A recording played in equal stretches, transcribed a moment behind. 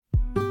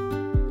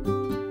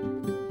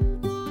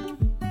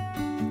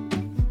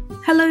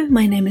Hello,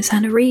 my name is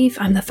Hannah Reeve.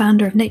 I'm the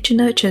founder of Nature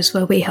Nurtures,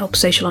 where we help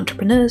social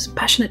entrepreneurs,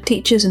 passionate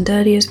teachers and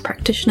early years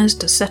practitioners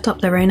to set up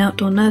their own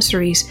outdoor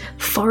nurseries,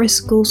 forest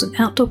schools and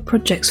outdoor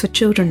projects for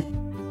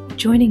children.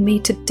 Joining me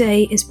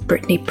today is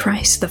Brittany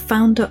Price, the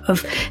founder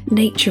of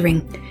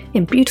Naturing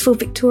in beautiful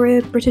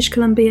Victoria, British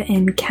Columbia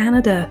in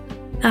Canada.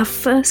 Our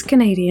first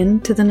Canadian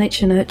to the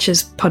Nature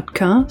Nurtures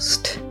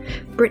podcast.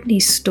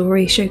 Brittany's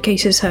story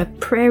showcases her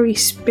prairie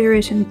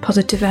spirit and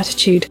positive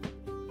attitude.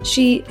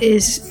 She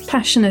is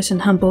passionate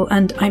and humble,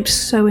 and I'm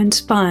so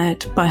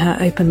inspired by her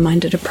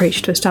open-minded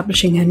approach to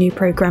establishing her new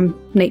program,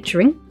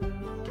 Naturing.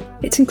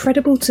 It's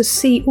incredible to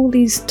see all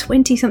these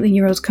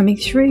 20-something-year-olds coming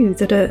through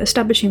that are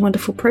establishing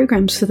wonderful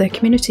programs for their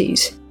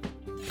communities.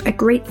 A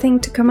great thing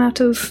to come out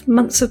of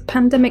months of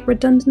pandemic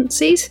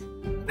redundancies?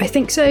 I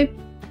think so.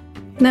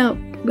 Now,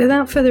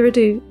 without further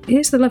ado,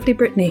 here's the lovely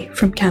Brittany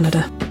from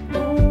Canada.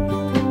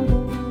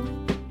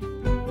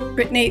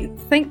 Brittany,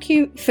 thank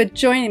you for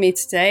joining me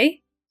today.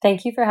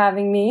 Thank you for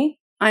having me.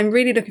 I'm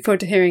really looking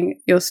forward to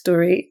hearing your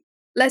story.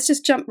 Let's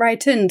just jump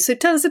right in. So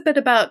tell us a bit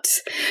about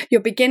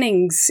your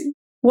beginnings.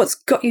 What's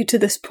got you to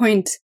this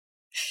point?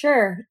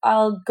 Sure.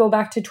 I'll go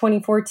back to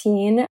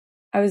 2014.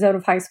 I was out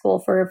of high school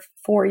for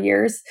 4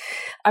 years.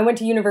 I went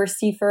to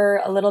university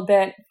for a little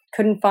bit,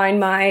 couldn't find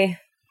my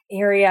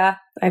area.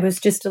 I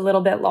was just a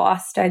little bit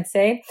lost, I'd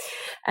say.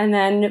 And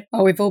then...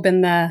 Oh, we've all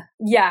been there.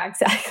 Yeah,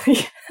 exactly.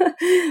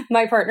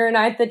 My partner and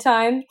I at the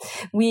time,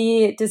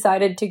 we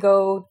decided to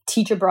go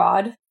teach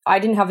abroad. I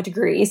didn't have a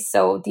degree,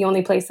 so the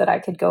only place that I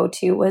could go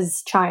to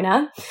was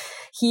China.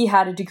 He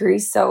had a degree,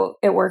 so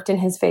it worked in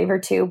his favor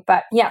too.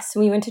 But yes,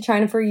 we went to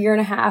China for a year and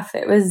a half.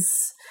 It was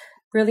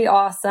really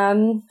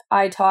awesome.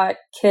 I taught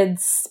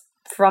kids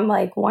from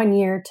like 1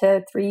 year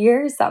to 3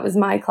 years. That was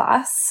my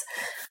class.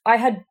 I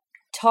had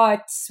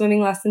taught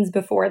swimming lessons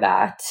before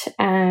that,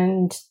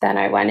 and then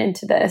I went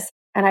into this.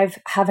 And I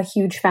have a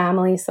huge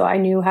family, so I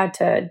knew how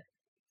to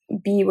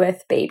be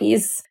with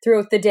babies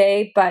throughout the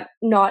day, but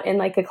not in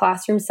like a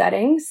classroom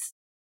settings.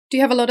 Do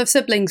you have a lot of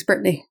siblings,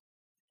 Brittany?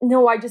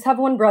 No, I just have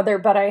one brother,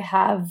 but I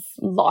have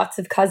lots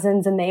of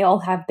cousins and they all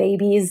have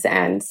babies.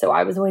 And so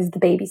I was always the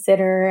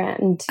babysitter,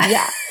 and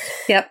yeah.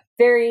 Yep.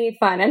 Very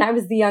fun. And I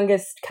was the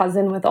youngest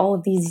cousin with all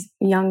of these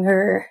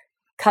younger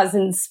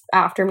cousins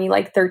after me,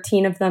 like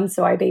 13 of them.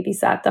 So I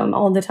babysat them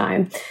all the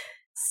time.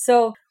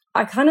 So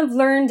I kind of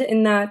learned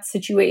in that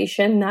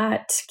situation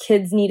that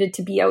kids needed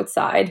to be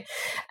outside.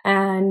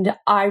 And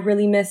I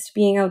really missed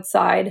being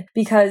outside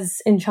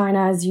because in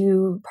China, as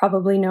you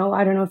probably know,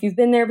 I don't know if you've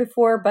been there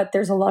before, but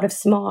there's a lot of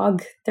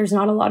smog. There's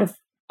not a lot of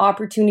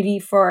opportunity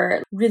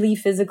for really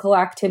physical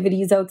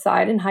activities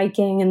outside and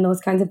hiking and those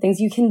kinds of things.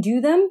 You can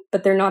do them,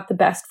 but they're not the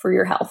best for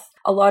your health.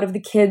 A lot of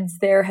the kids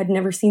there had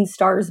never seen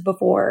stars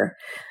before.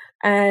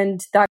 And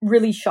that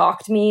really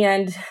shocked me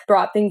and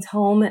brought things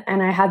home.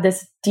 And I had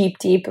this deep,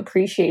 deep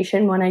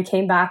appreciation when I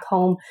came back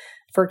home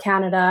for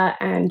Canada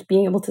and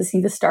being able to see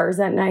the stars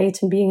at night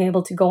and being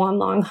able to go on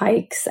long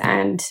hikes.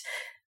 And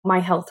my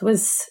health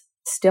was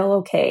still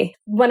okay.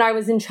 When I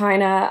was in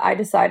China, I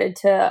decided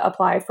to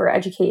apply for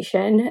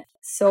education.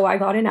 So I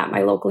got in at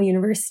my local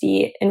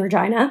university in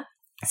Regina,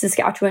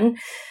 Saskatchewan.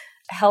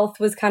 Health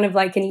was kind of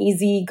like an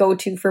easy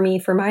go-to for me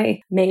for my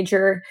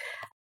major.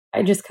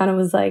 I just kind of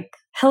was like,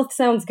 health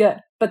sounds good,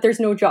 but there's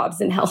no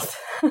jobs in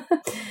health.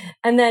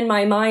 And then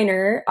my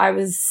minor, I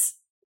was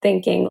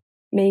thinking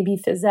maybe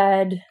phys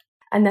ed.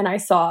 And then I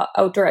saw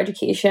outdoor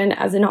education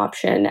as an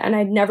option. And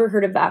I'd never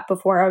heard of that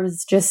before. I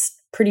was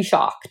just pretty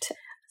shocked.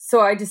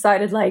 So I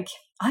decided like,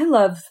 I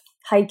love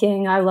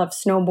hiking. I love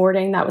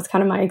snowboarding. That was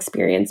kind of my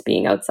experience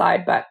being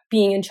outside. But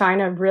being in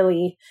China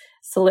really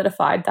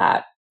solidified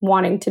that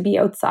wanting to be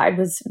outside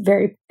was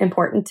very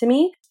important to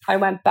me. I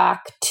went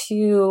back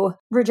to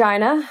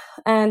Regina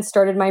and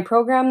started my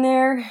program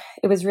there.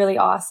 It was really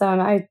awesome.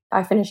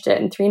 I finished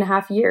it in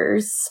 3.5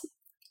 years.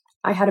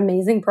 I had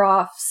amazing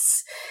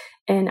profs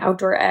in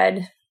outdoor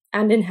ed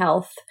and in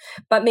health,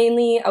 but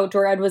mainly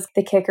outdoor ed was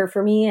the kicker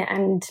for me.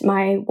 And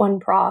my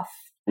one prof,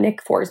 Nick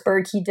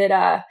Forsberg, he did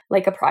a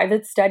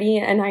private study,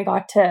 and I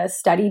got to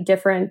study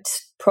different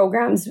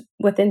programs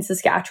within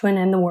Saskatchewan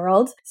and the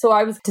world. So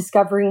I was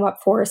discovering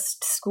what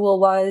forest school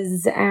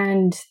was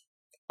and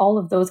all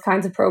of those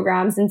kinds of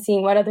programs and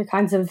seeing what other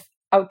kinds of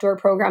outdoor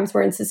programs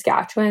were in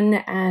Saskatchewan.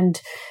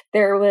 And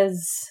there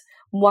was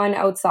one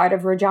outside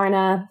of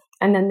Regina,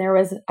 and then there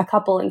was a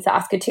couple in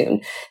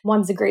Saskatoon.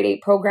 One's a grade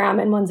 8 program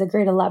and one's a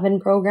grade 11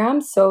 program.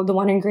 So the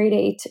one in grade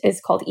 8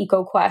 is called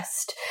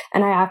EcoQuest.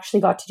 And I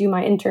actually got to do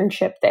my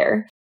internship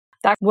there.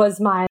 That was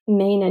my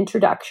main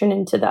introduction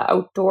into the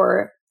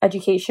outdoor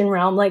education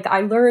realm. Like I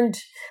learned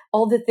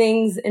all the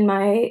things in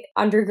my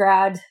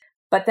undergrad.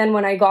 But then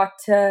when I got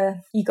to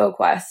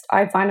EcoQuest,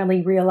 I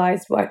finally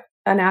realized what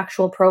an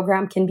actual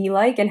program can be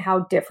like and how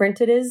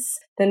different it is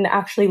than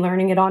actually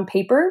learning it on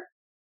paper.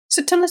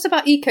 So tell us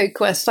about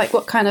EcoQuest. Like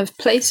what kind of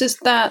place is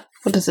that?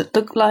 What does it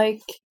look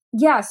like?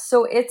 Yeah,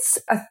 so it's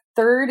a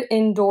third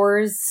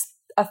indoors,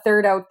 a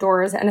third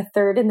outdoors, and a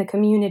third in the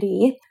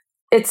community.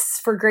 It's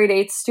for grade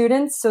 8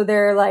 students. So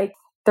they're like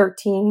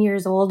 13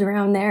 years old,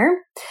 around there.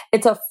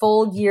 It's a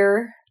full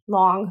year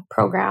long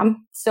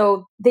program.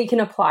 So they can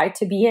apply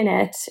to be in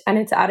it, and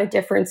it's at a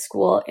different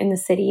school in the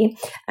city.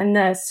 And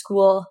the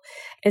school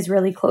is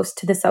really close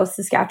to the South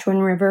Saskatchewan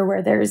River,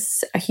 where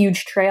there's a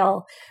huge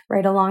trail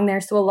right along there.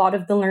 So a lot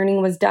of the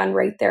learning was done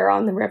right there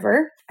on the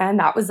river. And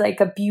that was like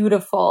a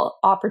beautiful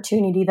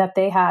opportunity that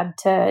they had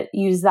to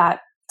use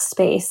that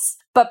space.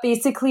 But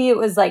basically it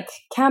was like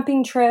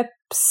camping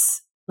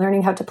trips,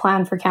 learning how to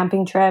plan for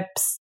camping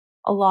trips,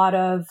 a lot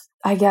of,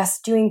 I guess,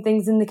 doing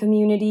things in the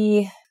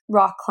community,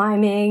 rock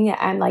climbing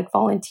and like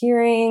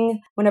volunteering.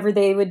 Whenever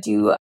they would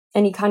do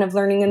any kind of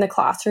learning in the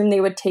classroom,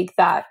 they would take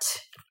that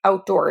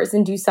outdoors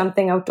and do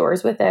something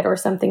outdoors with it or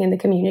something in the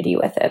community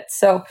with it.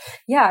 So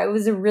yeah, it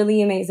was a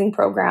really amazing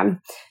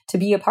program to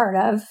be a part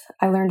of.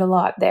 I learned a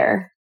lot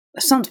there.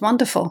 That sounds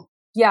wonderful.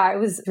 Yeah, it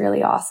was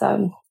really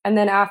awesome. And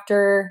then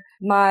after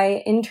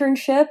my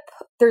internship,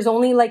 there's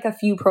only like a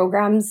few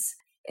programs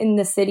in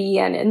the city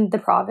and in the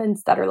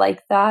province that are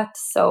like that.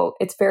 So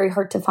it's very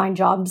hard to find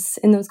jobs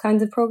in those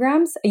kinds of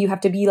programs. You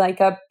have to be like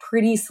a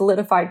pretty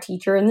solidified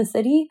teacher in the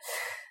city.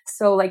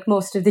 So like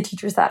most of the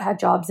teachers that had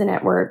jobs in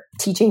it were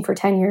teaching for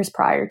 10 years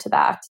prior to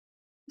that.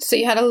 So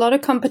you had a lot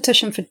of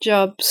competition for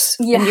jobs.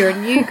 Yeah. And you're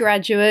a new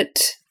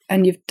graduate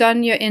and you've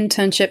done your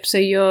internship. So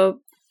you're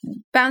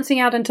bouncing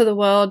out into the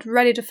world,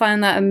 ready to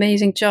find that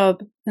amazing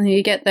job. And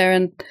you get there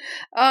and,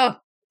 oh,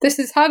 this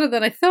is harder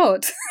than I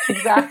thought.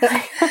 Exactly.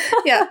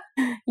 Yeah.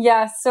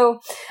 Yeah. So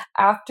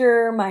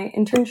after my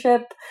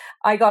internship,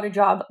 I got a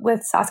job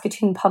with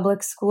Saskatoon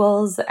Public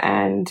Schools,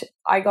 and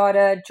I got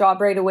a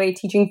job right away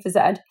teaching phys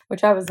ed,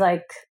 which I was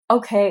like,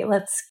 okay,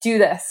 let's do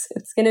this.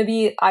 It's going to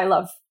be, I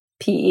love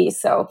PE.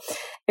 So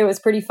it was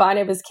pretty fun.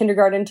 It was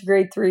kindergarten to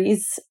grade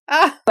 3s.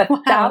 But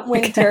wow, that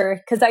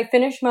winter, because I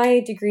finished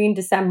my degree in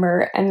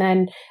December, and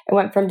then it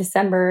went from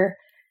December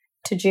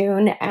to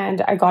June,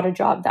 and I got a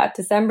job that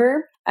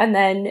December. And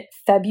then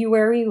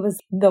February was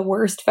the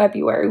worst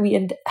February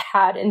we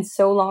had in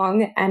so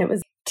long. And it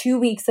was 2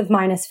 weeks of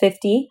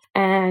 -50.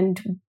 And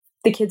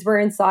the kids were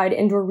inside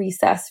indoor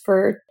recess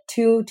for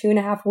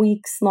 2.5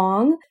 weeks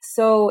long.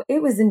 So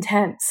it was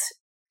intense.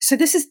 So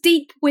this is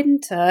deep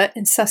winter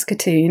in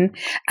Saskatoon.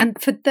 And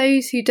for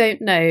those who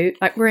don't know,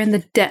 like we're in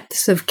the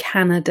depths of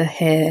Canada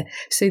here.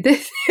 So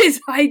this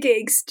is like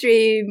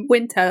extreme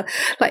winter.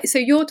 Like, so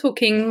you're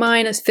talking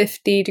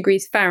 -50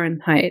 degrees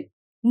Fahrenheit.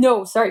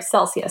 No, sorry,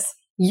 Celsius.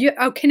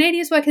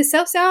 Canadians work in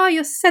Celsius. Oh,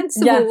 you're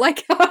sensible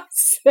like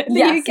us in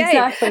the UK.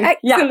 Exactly.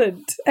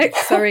 Excellent.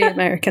 Yeah. Sorry,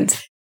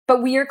 Americans.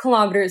 But we are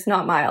kilometers,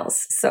 not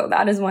miles. So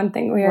that is one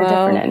thing we are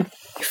different in.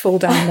 You fall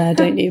down there,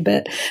 don't you?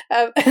 But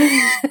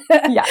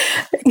yeah.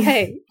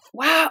 Okay.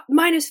 Wow.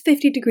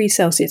 -50 degrees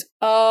Celsius.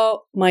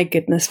 Oh my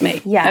goodness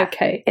me. Yeah.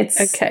 Okay. It's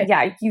okay.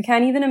 Yeah. You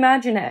can't even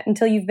imagine it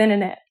until you've been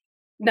in it.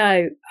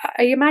 No.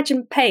 I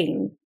imagine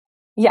pain.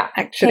 Yeah.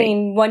 Actually.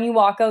 Pain. When you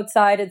walk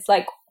outside, it's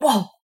like,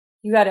 whoa,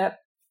 you got a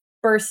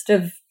burst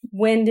of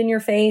wind in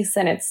your face.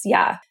 And it's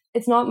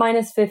not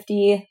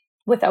 -50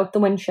 without the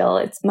wind chill.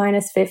 It's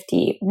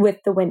 -50 with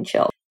the wind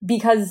chill.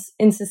 Because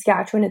in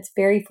Saskatchewan, it's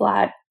very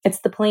flat. It's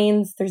the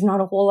plains. There's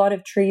not a whole lot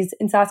of trees.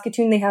 In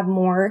Saskatoon, they have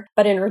more.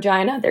 But in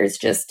Regina,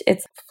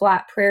 it's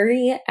flat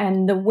prairie,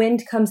 and the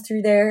wind comes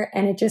through there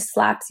and it just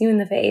slaps you in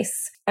the face.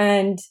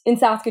 And in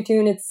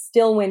Saskatoon, it's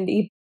still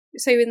windy.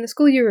 So in the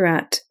school you were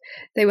at,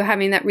 they were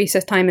having that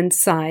recess time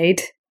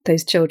inside,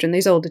 those children,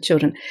 those older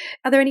children.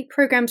 Are there any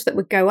programs that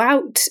would go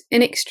out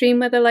in extreme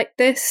weather like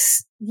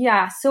this?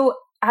 Yeah. So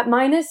at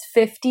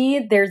 -50,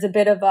 there's a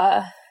bit of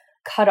a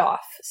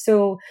cutoff.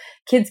 So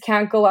kids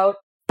can't go out,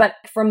 but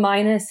from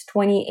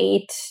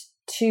 -28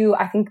 to,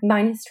 I think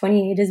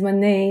 -28 is when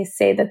they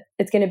say that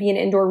it's going to be an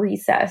indoor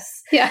recess.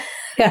 Yeah.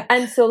 Yeah.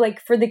 And so like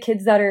for the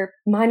kids that are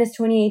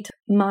 -28 to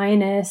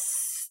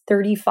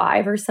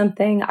 -35 or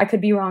something, I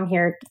could be wrong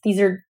here. These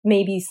are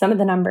maybe some of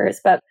the numbers,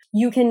 but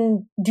you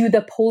can do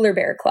the Polar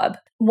Bear Club.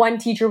 One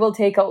teacher will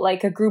take out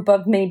like a group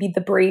of maybe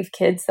the brave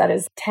kids, that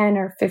is 10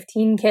 or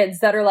 15 kids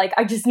that are like,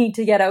 I just need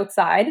to get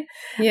outside.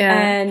 Yeah.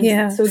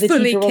 And so the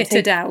fully teacher will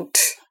kitted out.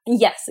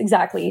 Yes,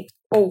 exactly.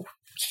 Oh,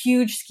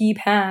 huge ski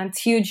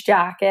pants, huge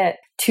jacket,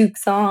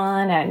 toques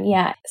on. And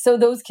yeah, so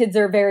those kids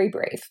are very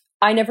brave.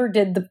 I never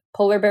did the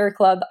Polar Bear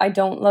Club. I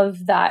don't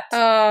love that.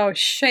 Oh,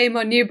 shame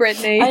on you,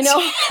 Brittany. I know.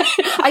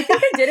 I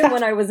think I did it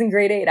when I was in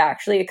grade 8,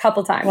 actually, a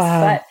couple times.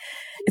 Wow. But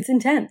it's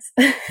intense.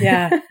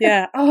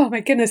 Yeah. Oh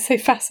my goodness, so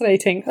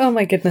fascinating. Oh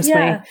my goodness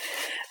me.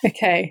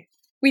 Okay.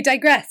 We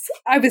digress.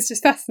 I was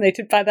just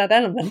fascinated by that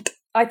element.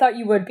 I thought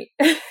you would be.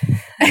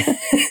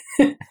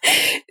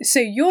 So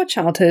your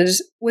childhood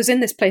was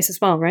in this place as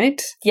well,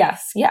 right?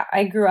 Yes. Yeah.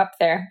 I grew up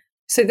there.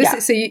 So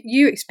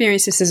you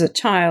experienced this as a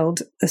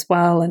child as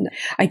well, and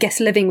I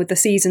guess living with the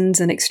seasons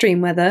and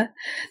extreme weather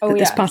that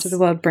this part of the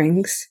world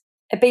brings.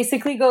 It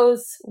basically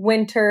goes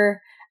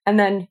winter and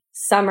then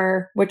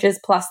summer, which is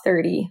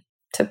 +30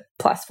 to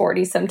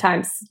 +40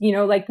 sometimes. You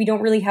know, like we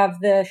don't really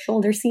have the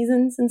shoulder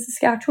seasons in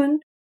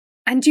Saskatchewan.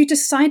 And you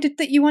decided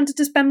that you wanted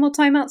to spend more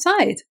time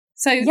outside.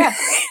 So yes.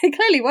 it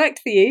clearly worked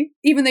for you,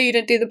 even though you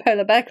didn't do the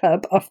Polar Bear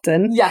Club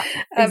often. Yeah,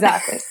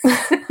 exactly.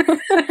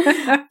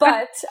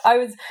 But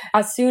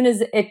as soon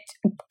as it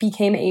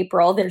became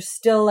April, there's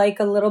still like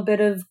a little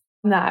bit of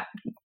that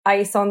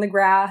ice on the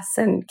grass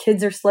and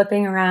kids are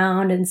slipping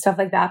around and stuff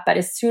like that. But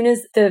as soon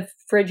as the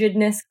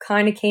frigidness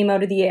kind of came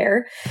out of the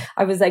air,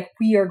 I was like,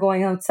 we are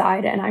going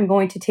outside and I'm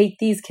going to take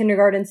these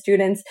kindergarten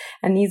students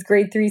and these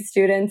grade 3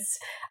 students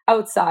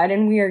outside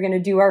and we are going to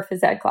do our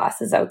phys ed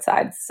classes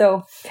outside.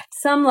 So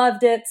some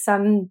loved it,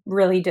 some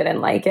really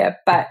didn't like it,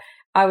 but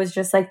I was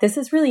just like, this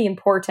is really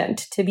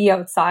important to be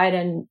outside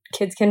and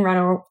kids can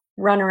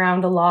run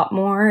around a lot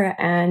more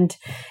and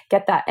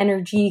get that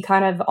energy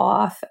kind of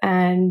off.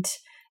 And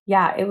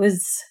yeah,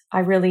 I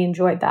really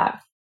enjoyed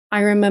that.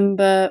 I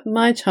remember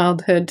my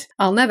childhood,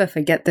 I'll never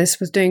forget this,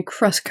 was doing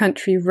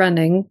cross-country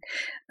running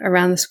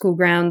around the school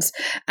grounds,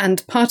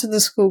 and part of the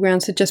school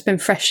grounds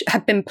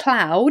had been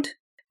ploughed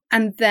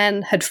and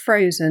then had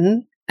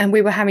frozen, and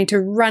we were having to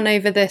run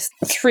over this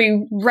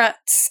through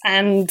ruts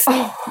and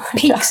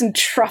peaks and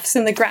troughs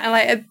in the ground,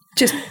 like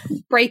just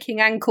breaking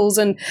ankles,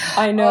 and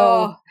I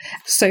know,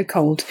 so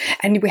cold.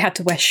 And we had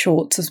to wear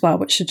shorts as well,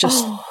 which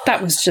that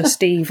was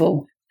just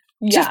evil.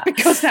 Just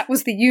because that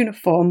was the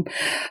uniform.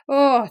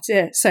 Oh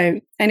dear.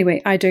 So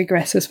anyway, I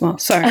digress as well.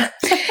 Sorry.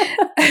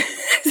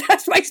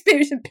 That's my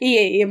experience of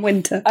PE in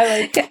winter.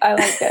 I like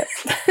it.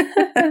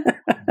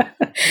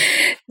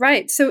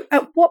 Right. So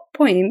at what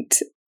point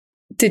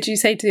did you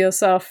say to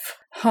yourself,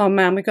 oh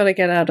man, we've got to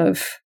get out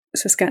of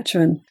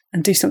Saskatchewan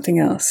and do something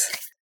else?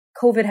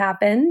 COVID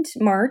happened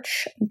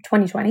March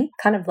 2020,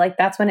 kind of like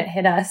that's when it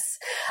hit us.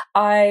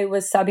 I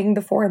was subbing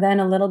before then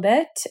a little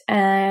bit.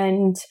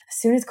 And as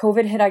soon as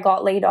COVID hit, I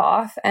got laid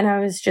off and I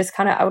was just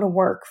kind of out of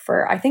work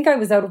I think I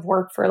was out of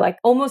work for like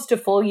almost a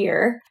full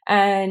year.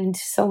 And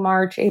so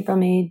March, April,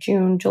 May,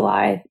 June,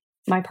 July,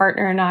 my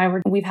partner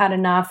and we've had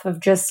enough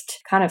of just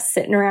kind of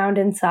sitting around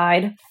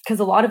inside because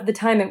a lot of the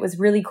time it was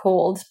really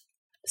cold.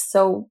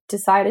 So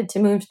decided to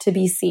move to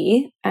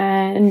BC,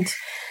 and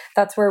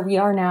that's where we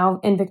are now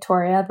in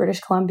Victoria, British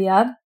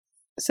Columbia.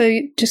 So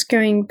just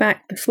going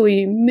back before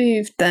you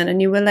moved then and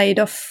you were laid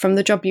off from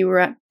the job you were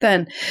at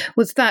then,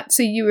 was that,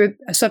 so you were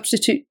a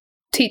substitute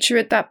teacher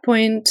at that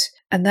point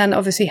and then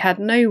obviously had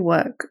no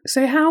work.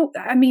 So how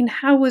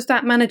was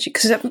that managing?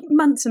 Because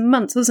months and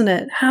months, wasn't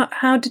it?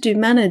 How did you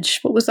manage?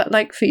 What was that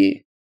like for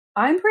you?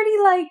 I'm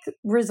pretty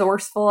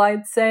resourceful,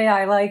 I'd say.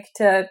 I like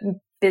to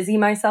busy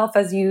myself,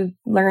 as you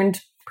learned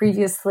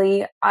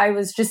previously. I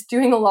was just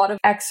doing a lot of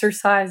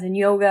exercise and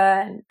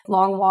yoga and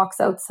long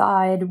walks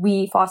outside.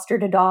 We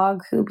fostered a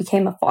dog who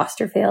became a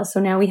foster fail. So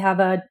now we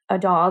have a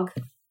dog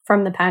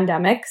from the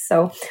pandemic.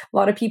 So a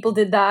lot of people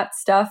did that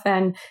stuff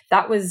and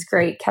that was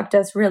great. Kept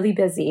us really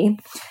busy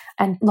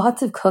and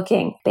lots of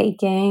cooking,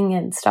 baking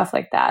and stuff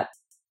like that.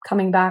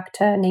 Coming back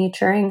to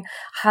naturing,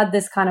 had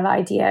this kind of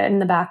idea in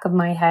the back of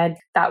my head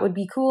that would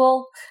be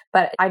cool,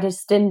 but I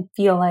just didn't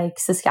feel like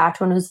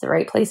Saskatchewan was the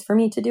right place for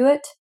me to do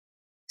it.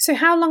 So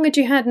how long had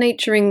you had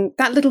naturing,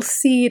 that little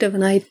seed of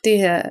an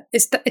idea?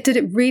 Did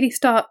it really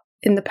start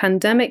in the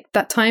pandemic,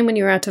 that time when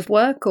you were out of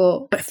work,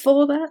 or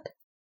before that?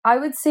 I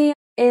would say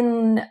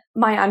in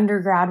my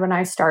undergrad when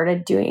I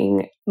started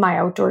doing my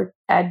outdoor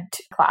ed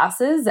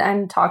classes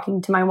and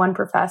talking to my one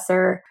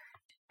professor,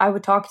 I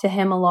would talk to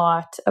him a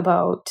lot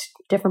about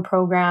different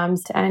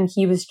programs. And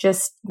he was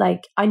just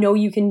like, I know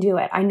you can do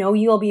it. I know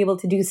you'll be able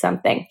to do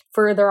something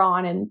further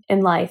on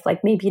in life.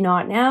 Like maybe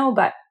not now,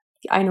 but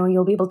I know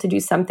you'll be able to do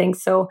something.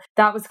 So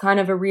that was kind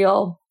of a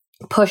real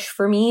push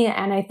for me.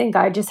 And I think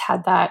I just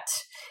had that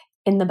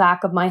in the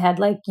back of my head,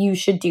 like you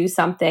should do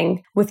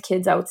something with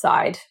kids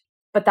outside.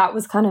 But that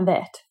was kind of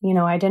it.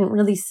 I didn't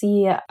really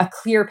see a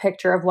clear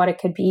picture of what it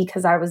could be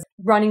because I was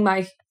running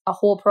a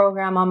whole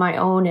program on my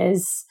own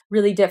is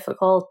really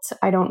difficult.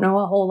 I don't know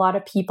a whole lot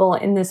of people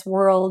in this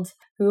world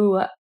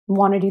who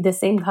want to do the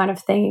same kind of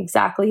thing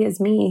exactly as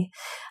me.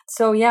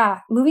 So yeah,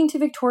 moving to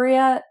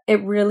Victoria,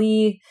 it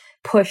really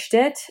pushed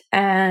it.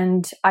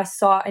 And I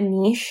saw a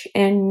niche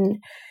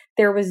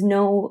there was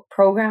no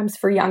programs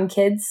for young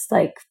kids,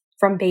 like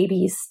from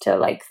babies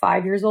to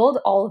 5 years old.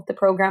 All of the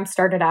programs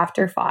started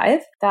after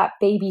 5. That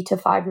baby to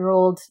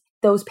 5-year-old,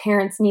 those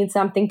parents need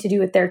something to do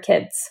with their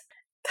kids.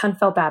 Kind of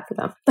felt bad for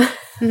them.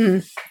 Mm-hmm.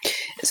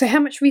 So how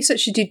much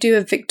research did you do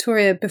of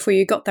Victoria before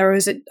you got there? Or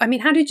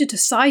how did you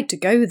decide to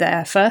go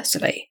there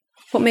firstly?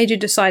 What made you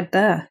decide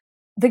there?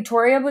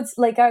 Victoria was,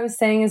 like I was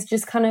saying, is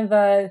just kind of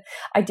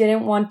I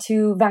didn't want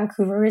to,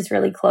 Vancouver is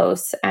really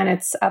close and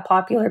it's a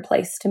popular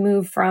place to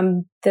move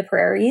from the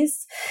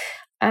prairies.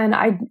 And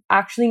I'd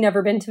actually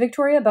never been to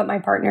Victoria, but my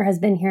partner has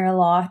been here a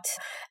lot.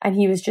 And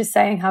he was just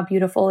saying how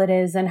beautiful it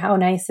is and how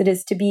nice it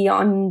is to be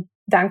on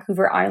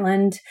Vancouver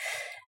Island.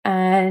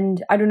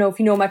 And I don't know if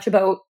you know much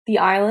about the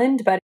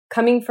island, but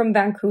coming from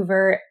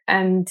Vancouver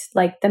and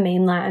the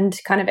mainland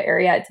kind of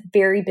area, it's a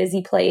very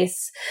busy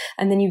place.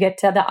 And then you get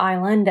to the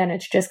island and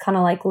it's just kind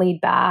of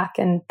laid back.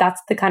 And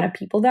that's the kind of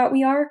people that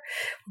we are.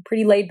 We're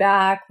pretty laid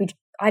back.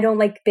 I don't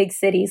like big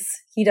cities.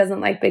 He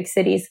doesn't like big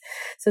cities.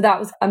 So that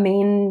was a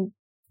main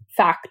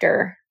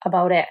factor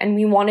about it. And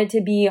we wanted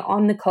to be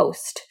on the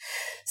coast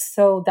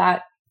so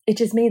that it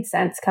just made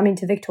sense coming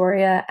to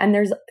Victoria. And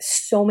there's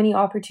so many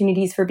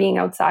opportunities for being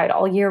outside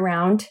all year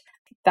round.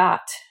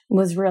 That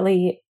was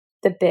really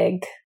the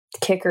big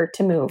kicker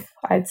to move,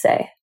 I'd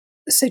say.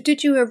 So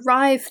did you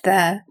arrive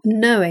there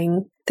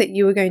knowing that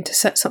you were going to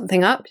set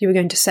something up, you were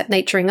going to set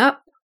Naturing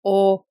up,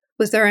 or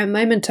was there a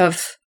moment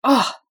of,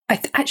 I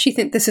actually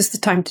think this is the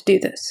time to do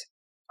this?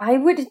 I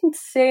wouldn't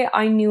say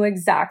I knew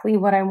exactly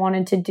what I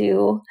wanted to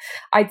do.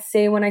 I'd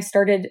say when I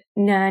started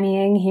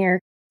nannying here,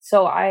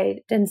 so I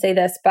didn't say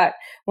this, but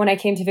when I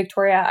came to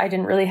Victoria, I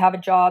didn't really have a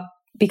job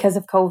because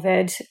of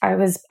COVID. I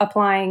was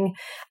applying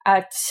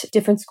at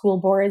different school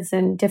boards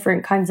and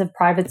different kinds of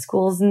private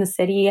schools in the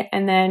city.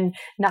 And then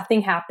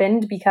nothing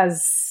happened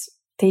because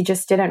they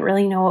just didn't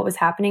really know what was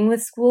happening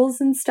with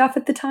schools and stuff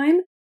at the time.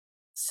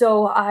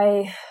 So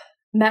I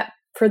met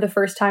for the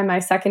first time my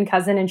second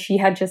cousin, and she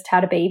had just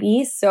had a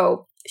baby.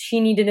 So she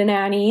needed a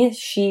nanny.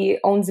 She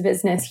owns a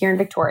business here in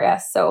Victoria.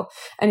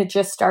 And it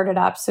just started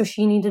up. So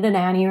she needed a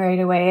nanny right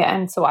away.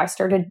 And so I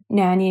started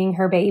nannying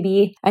her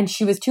baby, and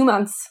she was 2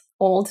 months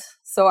old.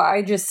 So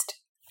I just,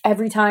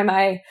 every time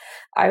I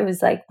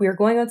was like, we're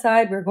going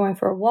outside, we're going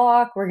for a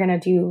walk, we're going to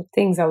do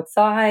things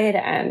outside.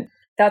 And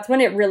that's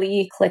when it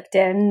really clicked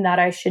in that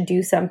I should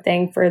do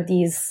something for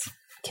these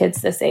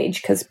kids this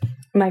age. Because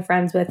my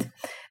friends with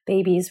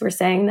babies were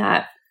saying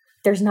that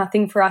there's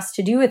nothing for us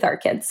to do with our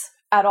kids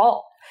at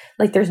all.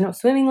 Like there's no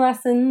swimming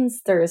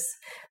lessons. There's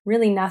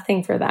really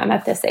nothing for them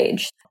at this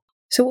age.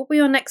 So what were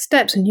your next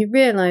steps when you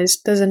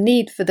realised there's a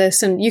need for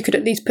this and you could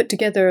at least put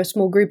together a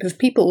small group of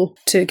people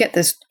to get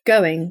this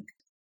going?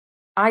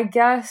 I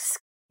guess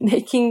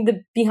making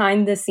the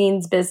behind the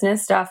scenes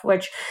business stuff,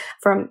 which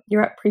from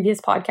your previous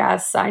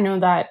podcasts, I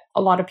know that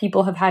a lot of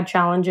people have had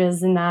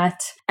challenges in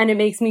that. And it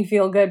makes me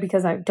feel good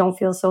because I don't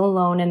feel so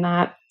alone in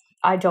that.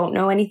 I don't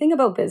know anything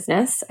about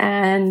business.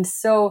 And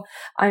so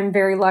I'm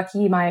very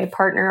lucky. My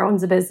partner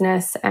owns a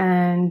business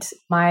and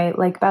my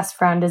best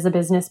friend is a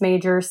business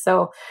major.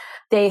 So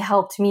they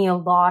helped me a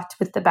lot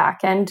with the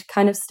back end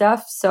kind of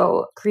stuff.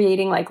 So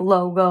creating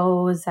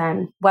logos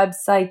and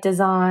website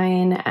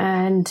design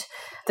and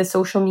the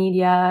social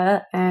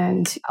media,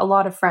 and a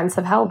lot of friends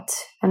have helped,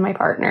 and my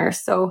partner.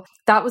 So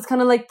that was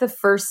kind of the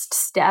first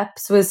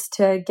steps, was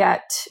to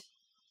get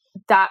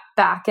that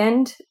back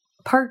end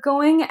part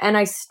going. And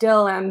I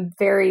still am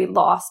very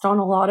lost on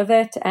a lot of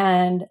it.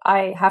 And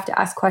I have to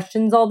ask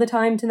questions all the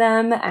time to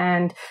them.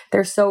 And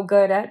they're so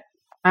good at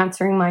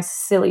answering my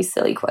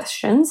silly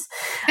questions.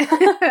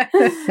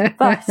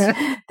 But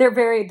they're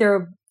very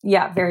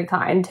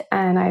kind.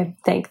 And I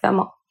thank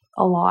them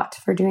a lot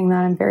for doing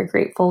that. I'm very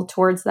grateful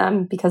towards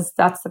them because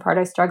that's the part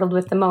I struggled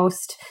with the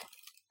most.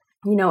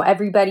 You know,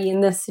 everybody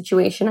in this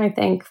situation, I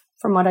think,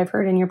 from what I've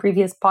heard in your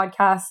previous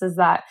podcasts, is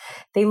that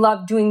they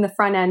love doing the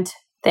front end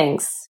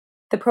things,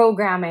 the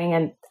programming,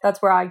 and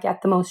that's where I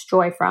get the most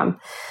joy from.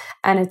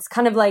 And it's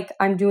kind of like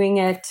I'm doing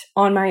it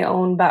on my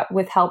own, but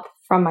with help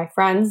from my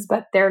friends,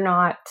 but they're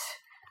not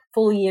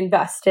fully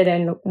invested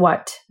in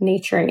what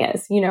naturing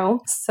is,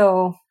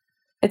 So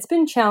it's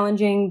been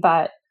challenging,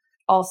 but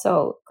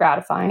also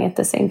gratifying at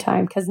the same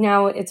time, because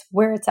now it's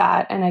where it's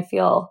at and I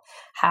feel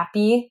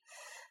happy.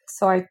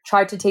 So I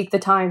try to take the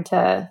time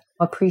to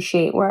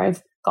appreciate where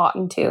I've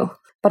gotten to,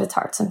 but it's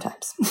hard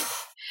sometimes.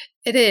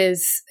 It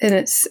is, and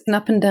it's an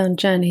up and down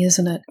journey,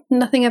 isn't it?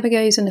 Nothing ever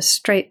goes in a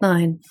straight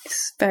line.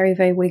 It's very,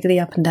 very wiggly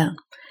up and down.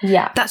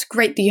 Yeah. That's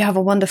great that you have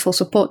a wonderful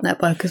support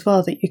network as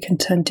well that you can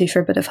turn to for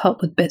a bit of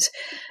help with bits.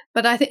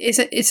 But I think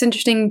it's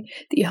interesting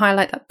that you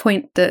highlight that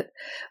point that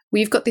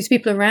we've got these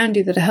people around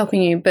you that are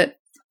helping you, but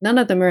none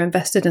of them are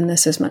invested in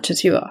this as much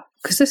as you are,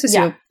 because this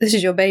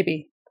is your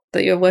baby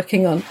that you're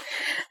working on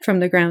from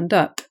the ground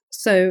up.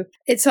 So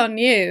it's on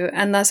you,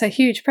 and that's a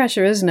huge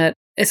pressure, isn't it?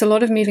 It's a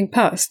lot of moving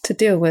parts to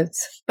deal with.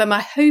 But my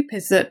hope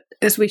is that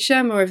as we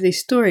share more of these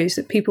stories,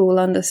 that people will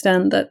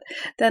understand that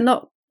they're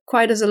not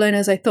quite as alone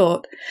as I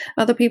thought.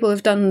 Other people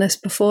have done this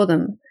before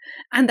them.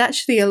 And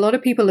actually, a lot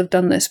of people have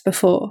done this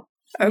before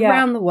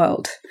around the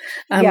world.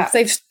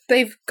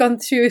 They've gone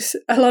through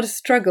a lot of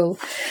struggle,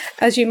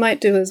 as you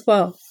might do as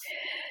well.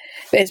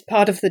 But it's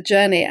part of the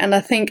journey. And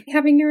I think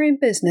having your own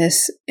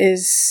business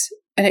is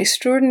an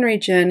extraordinary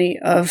journey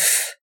of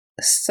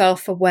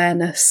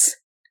self-awareness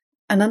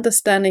and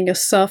understanding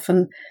yourself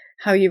and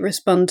how you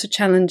respond to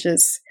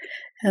challenges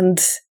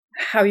and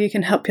how you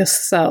can help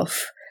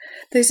yourself.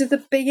 Those are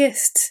the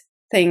biggest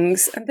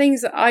things, and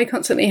things that I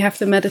constantly have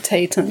to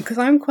meditate on, because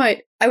I'm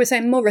I would say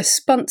more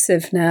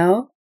responsive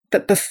now.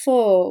 But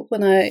before,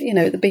 when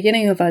at the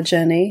beginning of our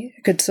journey,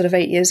 a good sort of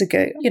 8 years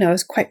ago, I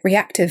was quite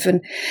reactive.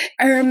 And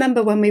I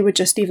remember when we were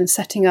just even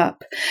setting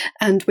up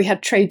and we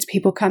had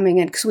tradespeople coming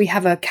in, because we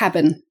have a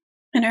cabin.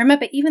 And I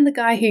remember even the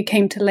guy who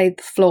came to lay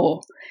the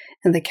floor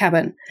in the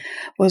cabin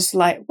was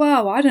like,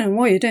 wow, I don't know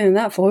what you're doing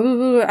that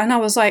for. And I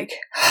was like,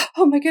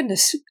 oh my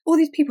goodness, all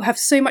these people have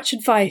so much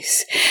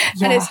advice.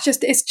 Yeah. And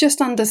it's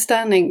just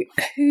understanding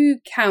who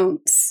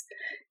counts,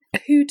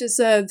 who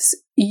deserves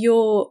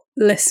your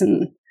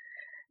listen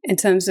in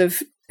terms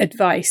of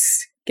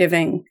advice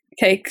giving.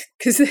 Okay,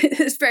 because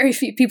there's very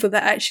few people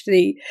that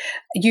actually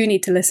you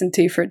need to listen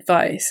to for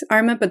advice. I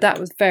remember that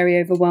was very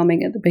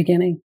overwhelming at the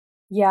beginning.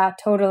 Yeah,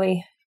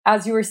 totally.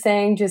 As you were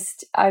saying,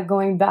 just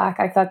going back,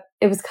 I thought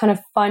it was kind of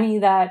funny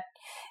that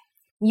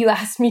you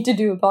asked me to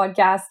do a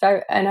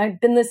podcast, and I'd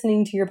been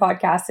listening to your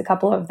podcast, a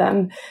couple of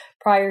them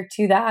prior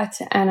to that,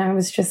 and I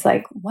was just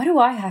like, what do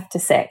I have to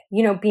say?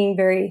 You know, being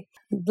very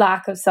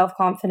lack of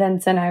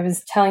self-confidence. And I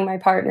was telling my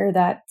partner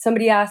that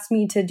somebody asked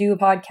me to do a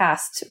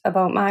podcast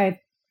about my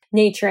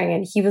naturing,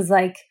 and he was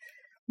like,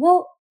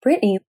 well,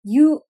 Brittany,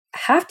 you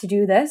have to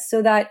do this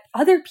so that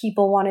other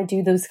people want to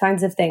do those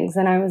kinds of things.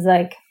 And I was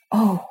like,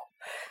 oh,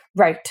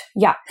 right.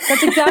 Yeah,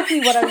 that's exactly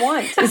what I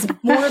want, is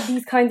more of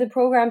these kinds of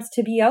programs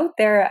to be out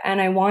there.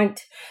 And I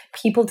want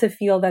people to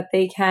feel that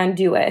they can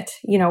do it,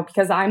 you know,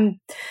 because I'm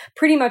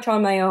pretty much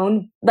on my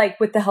own, like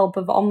with the help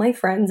of all my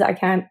friends. I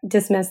can't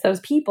dismiss those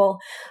people,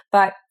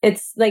 but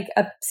it's like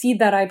a seed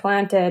that I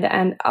planted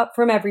and up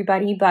from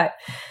everybody. But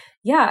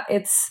yeah,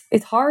 it's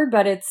hard,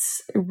 but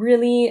it's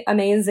really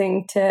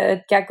amazing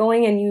to get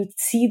going, and you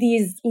see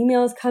these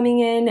emails coming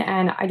in,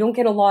 and I don't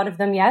get a lot of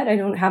them yet. I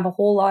don't have a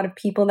whole lot of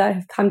people that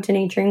have come to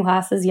naturing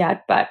classes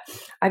yet, but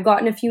I've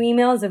gotten a few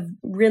emails of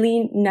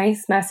really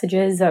nice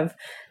messages of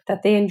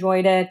that they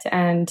enjoyed it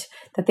and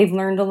that they've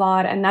learned a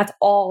lot. And that's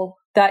all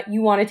that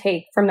you want to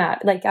take from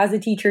that. Like as a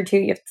teacher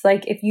too, it's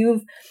like if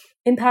you've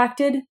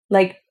impacted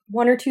like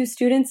 1 or 2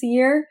 students a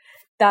year,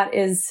 that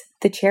is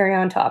the cherry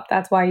on top.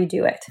 That's why you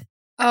do it.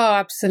 Oh,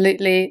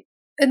 absolutely.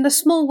 And the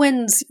small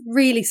wins,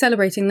 really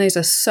celebrating those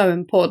are so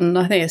important.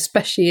 I think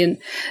especially in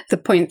the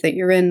point that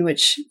you're in,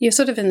 which you're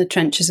sort of in the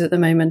trenches at the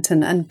moment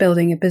and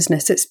building a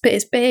business. It's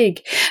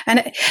big.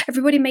 And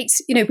everybody makes,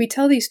 you know, we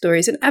tell these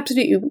stories, and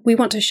absolutely we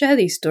want to share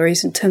these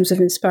stories in terms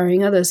of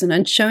inspiring others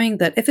and showing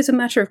that if it's a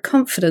matter of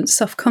confidence,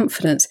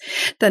 self-confidence,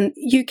 then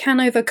you can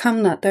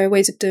overcome that. There are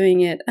ways of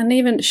doing it. And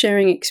even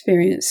sharing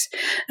experience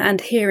and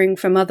hearing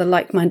from other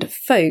like-minded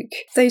folk,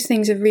 those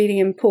things are really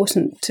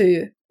important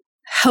to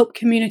help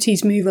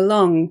communities move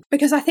along,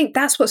 because I think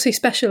that's what's so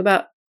special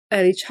about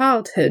early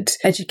childhood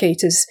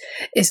educators,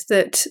 is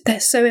that they're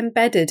so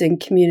embedded in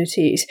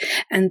communities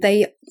and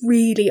they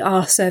really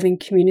are serving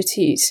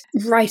communities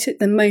right at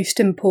the most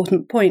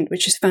important point,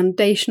 which is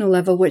foundational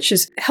level, which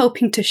is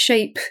helping to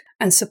shape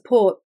and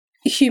support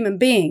human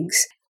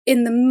beings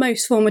in the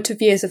most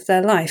formative years of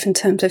their life in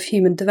terms of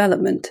human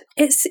development.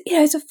 It's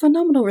a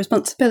phenomenal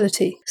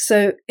responsibility.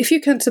 So if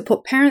you can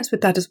support parents with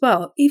that as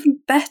well, even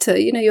better,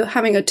 you know, you're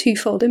having a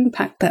twofold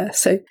impact there.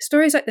 So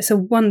stories like this are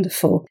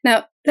wonderful.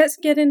 Now, let's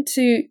get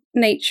into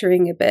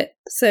naturing a bit.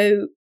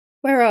 So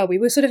where are we?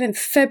 We're sort of in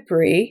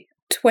February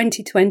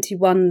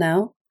 2021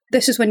 now.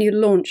 This is when you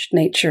launched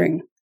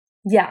Naturing.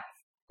 Yeah.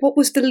 What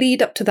was the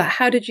lead up to that?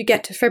 How did you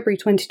get to February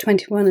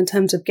 2021 in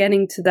terms of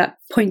getting to that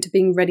point of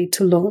being ready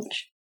to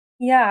launch?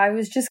 Yeah, I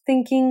was just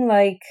thinking,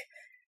 like,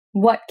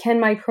 what can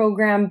my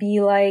program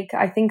be like?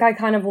 I think I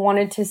kind of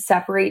wanted to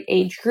separate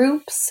age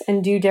groups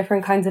and do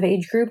different kinds of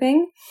age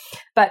grouping,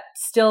 but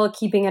still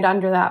keeping it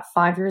under that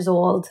 5 years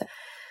old,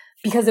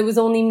 because it was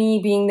only me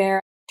being there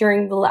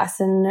during the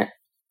lesson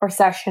or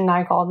session,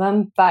 I call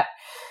them. But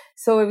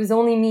so it was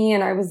only me,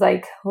 and I was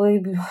like, well,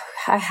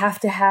 I have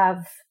to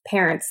have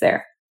parents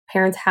there.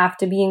 Parents have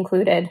to be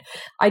included.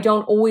 I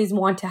don't always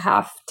want to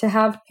have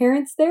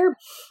parents there,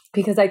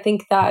 because I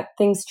think that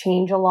things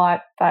change a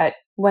lot, but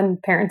when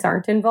parents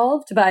aren't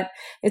involved. But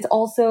it's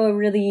also a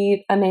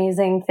really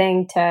amazing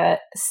thing to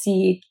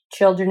see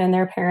children and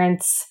their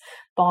parents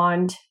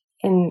bond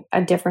in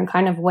a different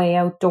kind of way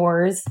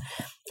outdoors.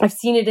 I've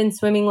seen it in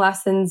swimming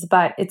lessons,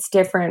 but it's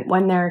different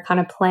when they're kind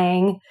of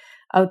playing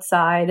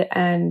outside,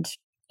 and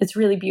it's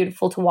really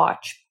beautiful to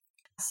watch.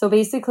 So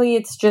basically,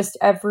 it's just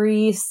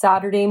every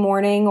Saturday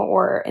morning,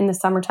 or in the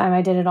summertime,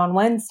 I did it on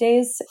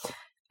Wednesdays.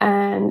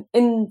 And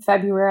in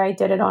February, I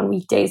did it on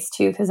weekdays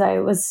too, because I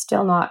was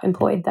still not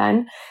employed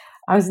then.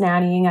 I was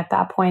nannying at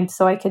that point,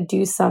 so I could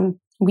do some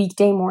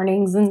weekday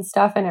mornings and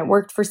stuff. And it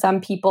worked for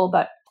some people,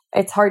 but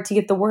it's hard to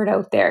get the word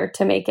out there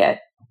to make it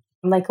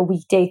like a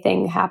weekday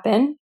thing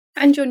happen.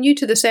 And you're new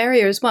to this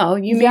area as well.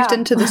 You moved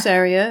into this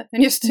area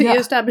and you're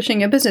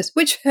establishing a business,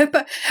 which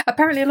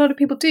apparently a lot of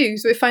people do.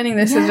 So we're finding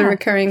this as a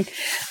recurring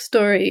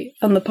story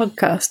on the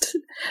podcast.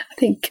 I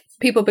think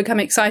people become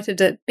excited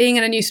at being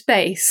in a new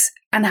space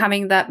and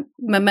having that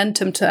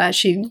momentum to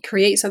actually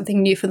create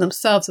something new for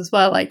themselves as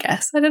well, I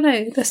guess. I don't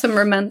know. There's some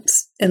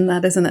romance in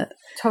that, isn't it?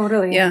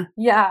 Totally.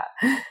 Yeah.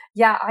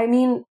 I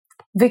mean,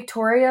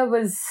 Victoria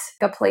was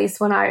a place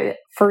when I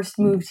first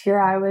moved here.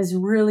 I was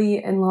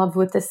really in love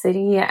with the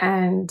city,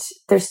 and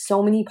there's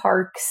so many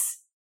parks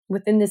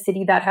within the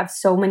city that have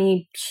so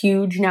many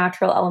huge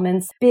natural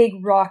elements, big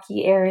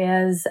rocky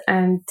areas,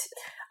 and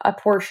a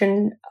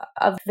portion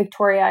of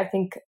Victoria, I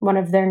think one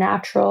of their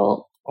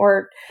natural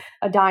or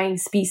a dying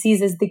species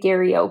is the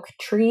Garry oak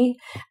tree,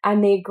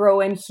 and they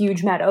grow in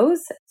huge meadows.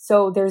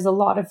 So there's a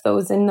lot of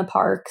those in the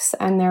parks,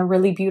 and they're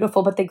really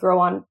beautiful, but they grow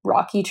on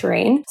rocky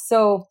terrain.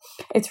 So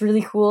it's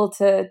really cool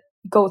to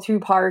go through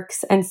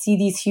parks and see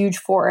these huge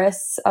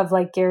forests of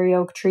like Gary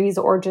oak trees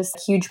or just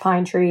huge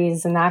pine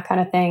trees and that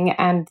kind of thing.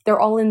 And they're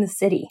all in the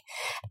city.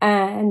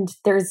 And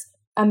there's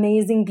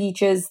amazing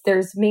beaches.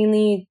 There's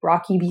mainly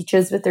rocky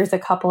beaches, but there's a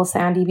couple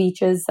sandy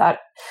beaches that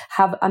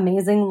have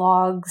amazing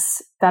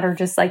logs that are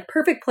just like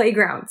perfect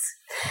playgrounds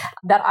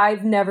that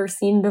I've never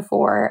seen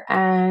before.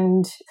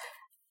 And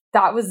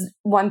that was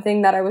one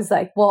thing that I was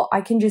like, well, I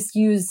can just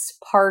use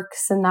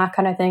parks and that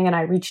kind of thing. And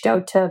I reached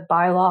out to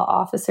bylaw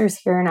officers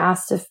here and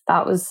asked if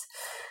that was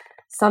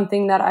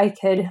something that I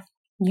could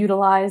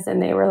utilize.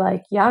 And they were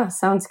like, yeah,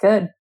 sounds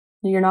good.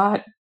 You're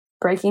not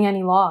breaking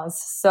any laws.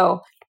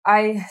 So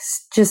I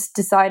just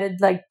decided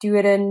like do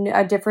it in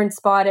a different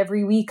spot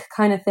every week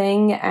kind of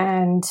thing.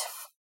 And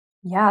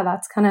yeah,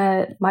 that's kind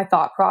of my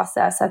thought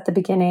process at the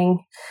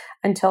beginning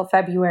until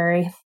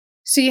February.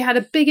 So you had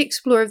a big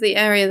explore of the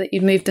area that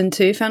you'd moved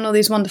into, found all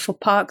these wonderful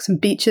parks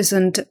and beaches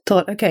and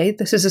thought, okay,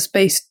 this is a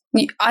space.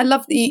 I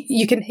love that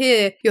you can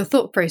hear your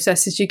thought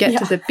process as you get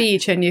to the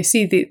beach and you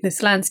see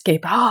this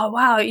landscape. Oh,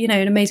 wow,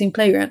 an amazing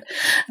playground.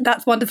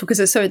 That's wonderful because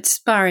it's so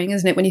inspiring,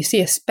 isn't it? When you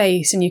see a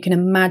space and you can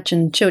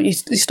imagine children, you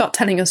start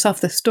telling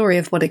yourself the story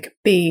of what it could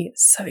be.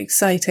 It's so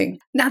exciting.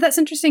 Now, that's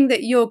interesting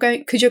that you're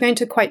going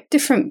to quite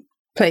different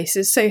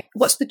places. So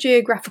what's the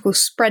geographical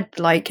spread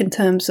like in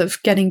terms of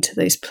getting to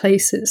those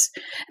places?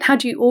 How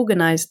do you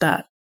organize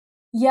that?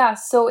 Yeah,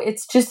 so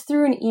it's just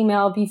through an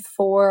email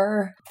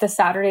before the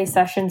Saturday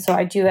session. So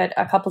I do it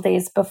a couple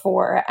days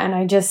before,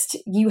 and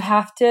you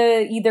have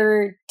to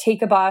either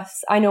take a bus.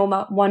 I know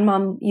one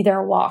mom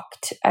either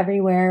walked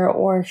everywhere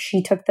or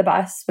she took the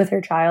bus with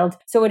her child.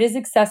 So it is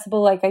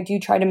accessible. Like I do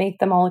try to make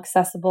them all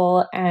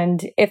accessible.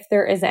 And if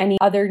there is any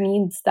other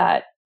needs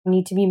that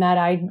need to be met,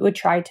 I would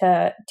try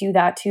to do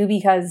that too,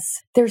 because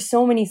there's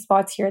so many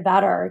spots here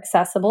that are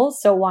accessible.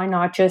 So why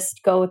not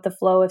just go with the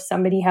flow? If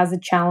somebody has a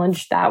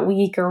challenge that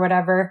week or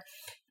whatever,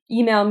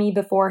 email me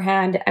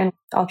beforehand and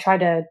I'll try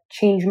to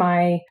change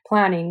my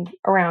planning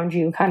around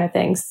you kind of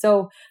thing.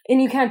 So,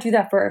 and you can't do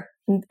that for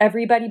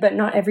everybody, but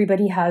not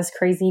everybody has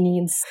crazy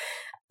needs.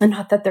 And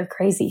not that they're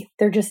crazy,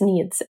 they're just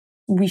needs.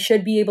 We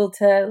should be able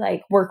to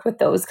like work with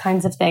those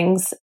kinds of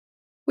things.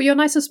 Well, you're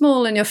nice and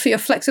small and you're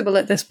flexible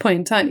at this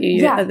point, aren't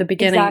you? At the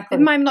beginning. Exactly.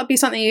 It might not be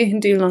something you can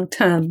do long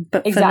term,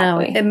 but for now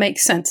it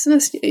makes sense. And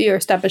as you're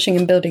establishing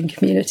and building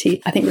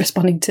community, I think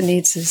responding to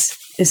needs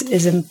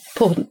is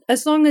important.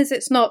 As long as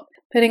it's not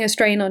putting a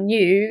strain on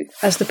you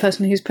as the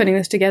person who's putting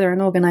this together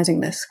and organizing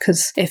this.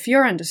 Because if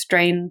you're under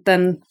strain,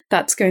 then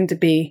that's going to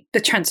be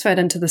transferred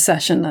into the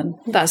session and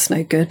that's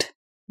no good.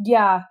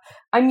 Yeah,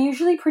 I'm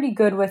usually pretty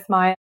good with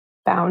my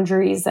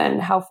boundaries and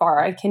how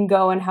far I can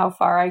go and how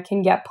far I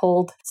can get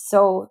pulled.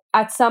 So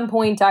at some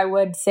point I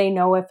would say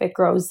no if it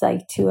grows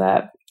like to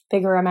a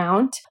bigger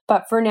amount.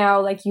 But for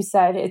now, like you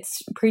said,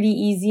 it's pretty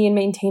easy and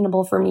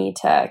maintainable for me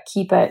to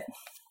keep it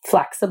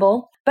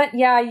flexible. But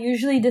yeah, I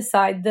usually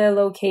decide the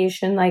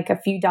location like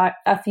a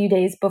few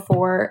days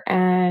before,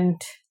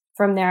 and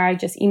from there, I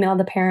just email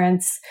the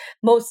parents.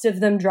 Most of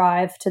them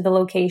drive to the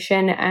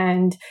location,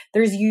 and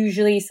there's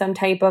usually some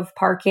type of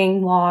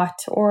parking lot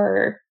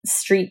or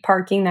street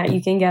parking that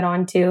you can get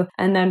onto.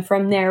 And then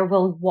from there,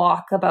 we'll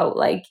walk about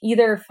like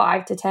either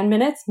 5 to 10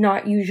 minutes,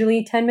 not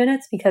usually 10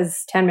 minutes,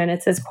 because 10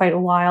 minutes is quite a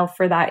while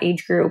for that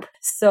age group.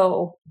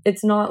 So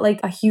it's not like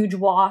a huge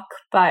walk,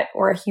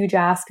 or a huge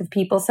ask of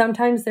people.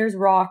 Sometimes there's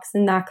rocks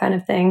and that kind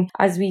of thing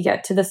as we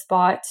get to the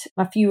spot.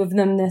 A few of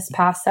them this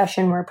past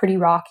session were pretty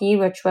rocky,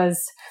 which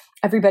was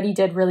everybody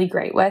did really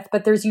great with,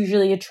 but there's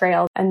usually a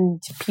trail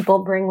and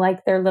people bring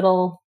like their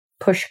little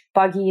push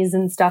buggies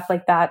and stuff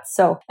like that.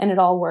 So, and it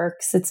all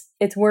works.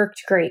 It's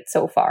worked great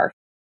so far.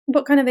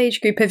 What kind of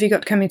age group have you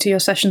got coming to your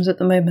sessions at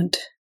the moment?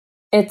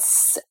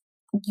 It's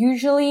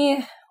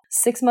usually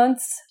 6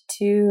 months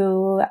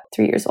to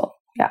 3 years old.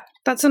 Yeah.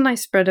 That's a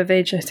nice spread of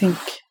age, I think.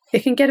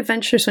 It can get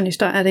adventurous when you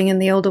start adding in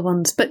the older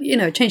ones, but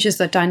it changes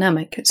the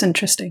dynamic. It's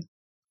interesting.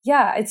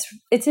 Yeah,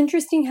 it's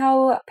interesting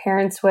how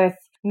parents with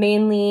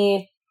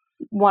mainly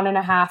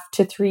 1.5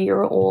 to 3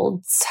 year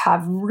olds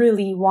have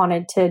really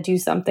wanted to do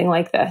something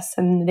like this,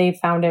 and they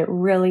found it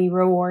really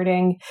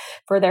rewarding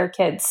for their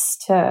kids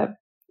to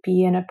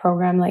be in a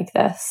program like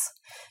this.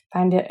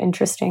 Find it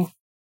interesting.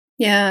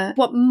 Yeah.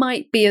 What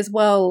might be as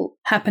well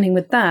happening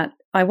with that,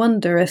 I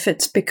wonder if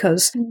it's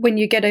because when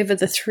you get over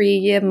the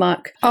 3-year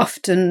mark,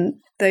 often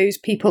those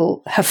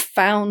people have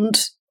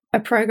found a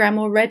program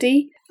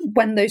already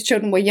when those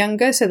children were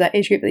younger. So that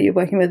age group that you're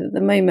working with at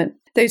the moment,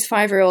 those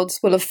 5-year-olds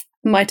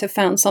might have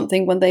found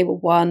something when they were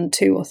 1,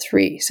 2, or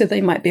 3. So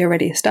they might be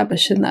already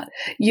established in that.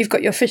 You've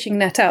got your fishing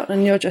net out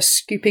and you're just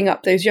scooping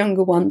up those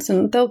younger ones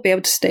and they'll be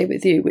able to stay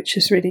with you, which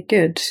is really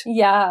good.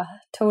 Yeah,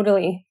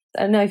 totally.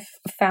 And I've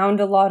found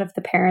a lot of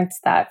the parents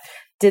that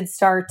did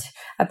start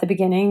at the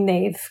beginning,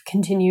 they've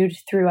continued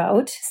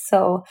throughout.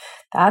 So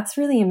that's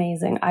really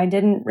amazing. I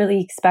didn't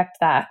really expect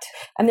that.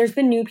 And there's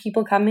been new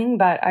people coming,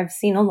 but I've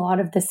seen a lot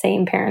of the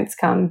same parents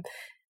come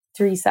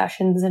 3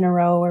 sessions in a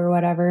row or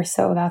whatever.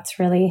 So that's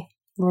really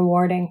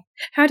rewarding.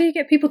 How do you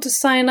get people to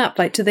sign up?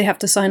 Like, do they have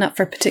to sign up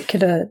for a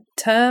particular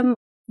term?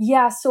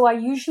 Yeah, so I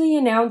usually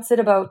announce it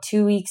about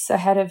 2 weeks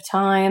ahead of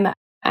time.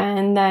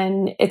 And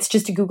then it's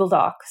just a Google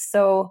Doc.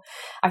 So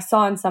I saw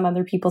on some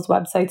other people's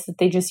websites that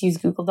they just use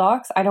Google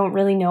Docs. I don't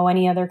really know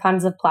any other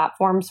kinds of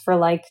platforms for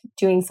like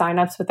doing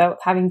signups without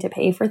having to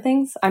pay for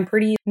things. I'm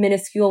pretty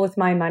minuscule with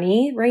my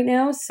money right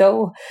now.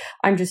 So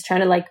I'm just trying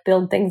to like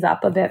build things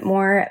up a bit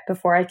more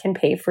before I can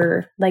pay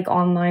for like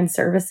online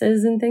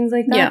services and things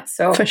like that. Yeah,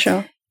 so for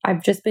sure.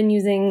 I've just been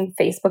using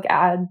Facebook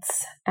ads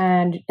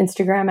and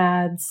Instagram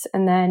ads,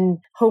 and then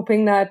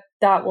hoping that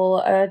that will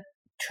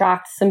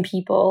attract some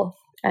people.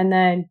 And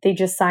then they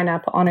just sign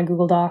up on a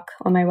Google Doc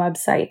on my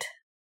website.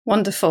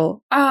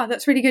 Wonderful.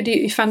 That's really good.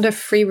 You found a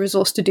free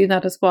resource to do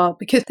that as well,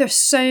 because there's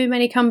so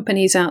many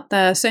companies out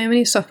there, so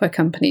many software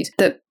companies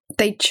that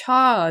they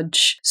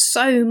charge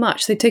so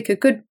much. They take a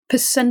good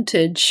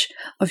percentage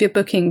of your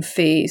booking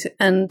fees.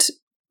 And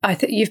I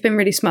think you've been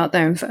really smart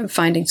there in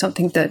finding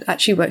something that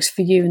actually works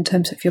for you in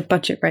terms of your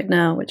budget right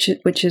now, which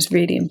is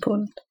really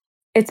important.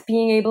 It's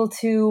being able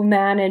to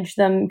manage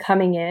them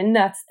coming in.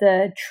 That's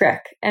the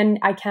trick. And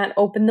I can't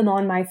open them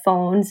on my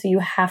phone. So you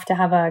have to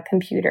have a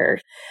computer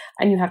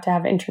and you have to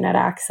have internet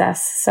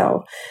access.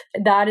 So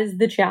that is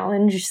the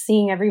challenge,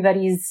 seeing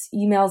everybody's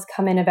emails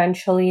come in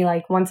eventually.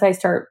 Like once I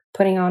start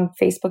putting on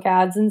Facebook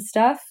ads and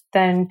stuff,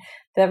 then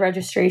the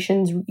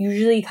registrations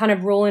usually kind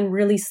of roll in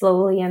really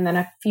slowly. And then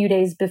a few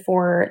days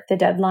before the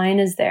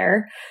deadline is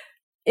there.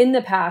 In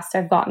the past,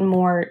 I've gotten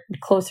more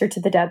closer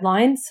to the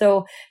deadline.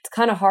 So it's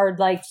kind of hard.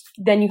 Like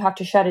then you have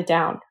to shut it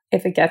down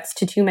if it gets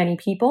to too many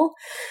people.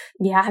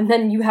 Yeah. And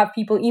then you have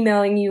people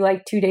emailing you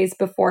like 2 days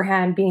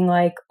beforehand being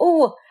like,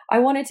 oh, I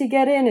wanted to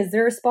get in. Is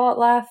there a spot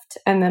left?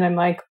 And then I'm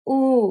like,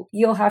 oh,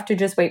 you'll have to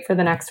just wait for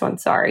the next one.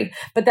 Sorry.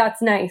 But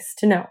that's nice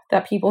to know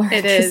that people are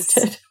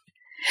interested.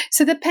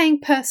 So they're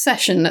paying per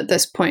session at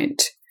this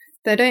point.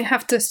 They don't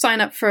have to sign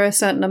up for a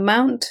certain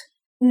amount.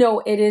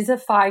 No, it is a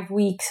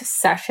 5-week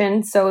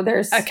session. So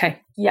there's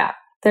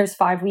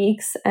 5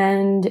 weeks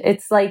and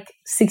it's like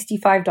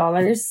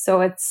 $65.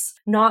 So it's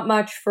not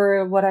much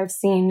for what I've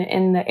seen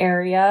in the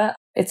area.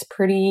 It's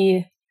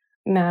pretty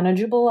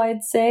manageable,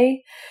 I'd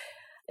say.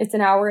 It's an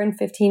hour and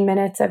 15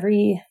 minutes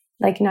every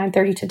like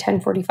 9:30 to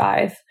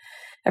 10:45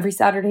 every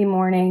Saturday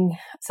morning.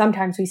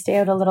 Sometimes we stay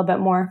out a little bit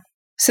more.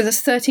 So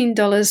there's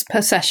 $13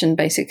 per session,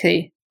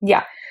 basically.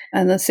 Yeah.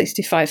 And then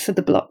 $65 for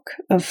the block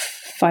of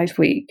 5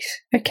 weeks.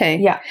 Okay.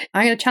 Yeah.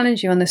 I'm going to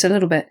challenge you on this a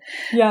little bit.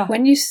 Yeah.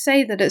 When you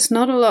say that it's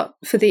not a lot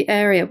for the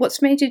area,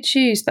 what's made you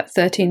choose that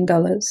 $13?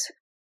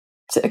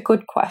 It's a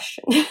good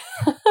question.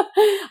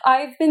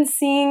 I've been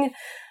seeing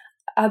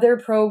other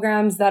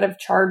programs that have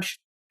charged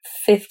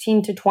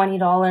 $15 to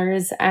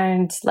 $20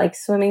 and like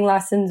swimming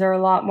lessons are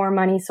a lot more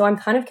money. So I'm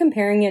kind of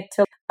comparing it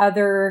to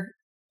other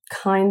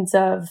kinds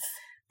of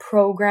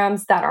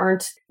programs that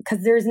aren't,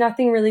 because there's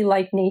nothing really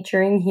like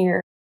naturing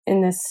here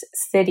in this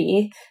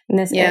city, in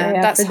this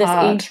area for this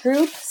age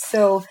group.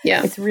 So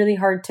it's really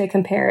hard to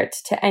compare it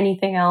to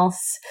anything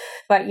else.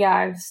 But yeah,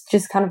 I've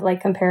just kind of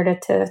like compared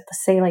it to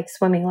say like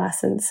swimming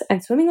lessons.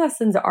 And swimming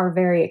lessons are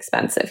very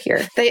expensive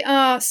here. They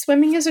are.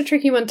 Swimming is a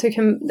tricky one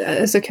to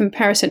as a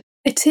comparison.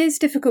 It is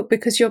difficult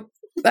because you're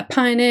a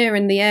pioneer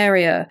in the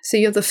area. So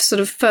you're the sort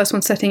of first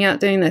one setting out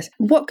doing this.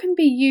 What can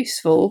be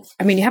useful?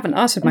 I mean, you haven't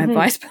answered my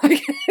advice, but I'm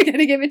going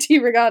to give it to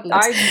you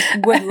regardless.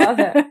 I would love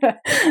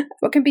it.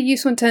 What can be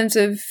useful in terms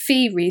of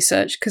fee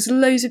research? Because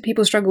loads of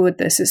people struggle with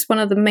this. It's one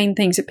of the main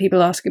things that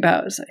people ask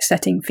about is like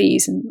setting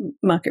fees and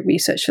market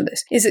research for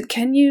this. Is it,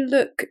 can you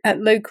look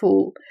at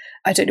local,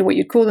 I don't know what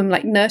you'd call them,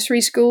 like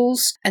nursery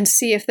schools and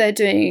see if they're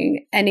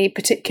doing any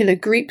particular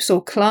groups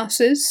or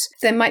classes?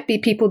 There might be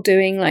people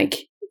doing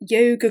like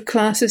yoga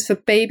classes for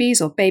babies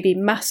or baby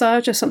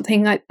massage or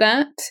something like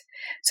that.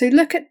 So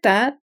look at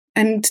that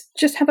and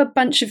just have a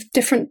bunch of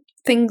different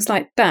things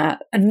like that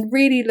and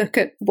really look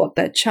at what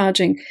they're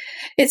charging.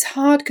 It's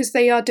hard because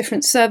they are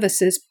different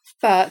services,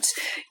 but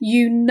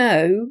you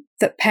know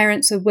that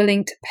parents are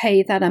willing to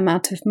pay that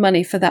amount of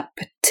money for that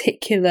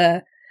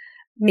particular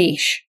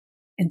niche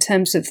in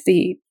terms of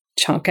the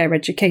childcare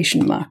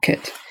education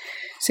market.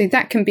 So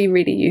that can be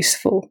really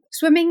useful.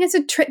 Swimming is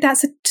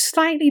that's a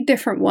slightly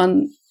different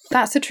one.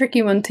 That's a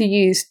tricky one to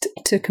use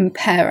to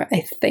compare,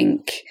 I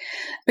think,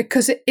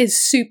 because it is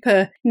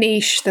super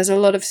niche. There's a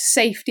lot of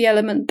safety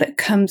element that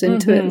comes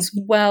into it as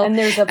well. And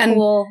there's a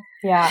pool.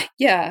 Yeah.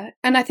 Yeah.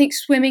 And I think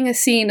swimming is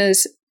seen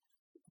as,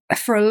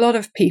 for a lot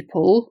of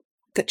people,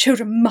 that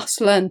children must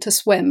learn to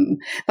swim.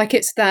 Like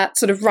it's that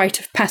sort of rite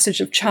of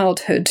passage of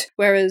childhood.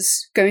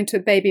 Whereas going to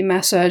a baby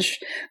massage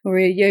or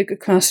a yoga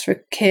class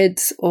for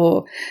kids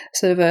or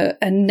sort of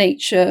a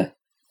nature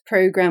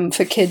program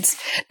for kids,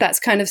 that's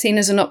kind of seen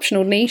as an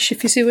optional niche,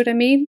 if you see what I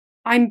mean.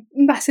 I'm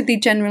massively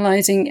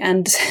generalizing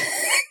and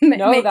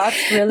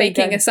that's really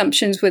making good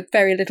assumptions with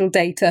very little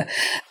data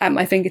at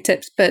my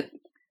fingertips, but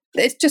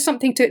it's just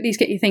something to at least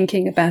get you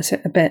thinking about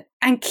it a bit.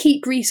 And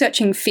keep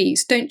researching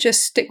fees. Don't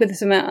just stick with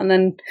this amount and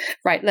then,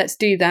 right, let's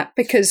do that,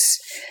 because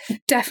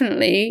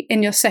definitely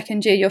in your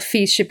second year, your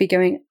fees should be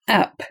going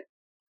up.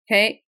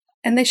 Okay?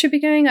 And they should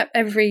be going up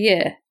every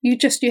year. You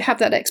have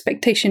that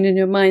expectation in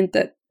your mind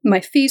that my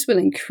fees will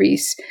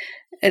increase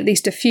at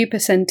least a few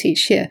 %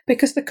 each year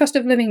because the cost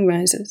of living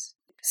rises.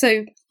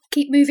 So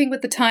keep moving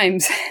with the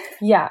times.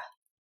 Yeah.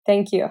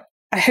 Thank you.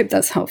 I hope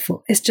that's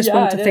helpful. It's just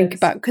one to think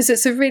about because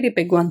it's a really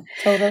big one.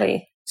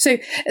 Totally. So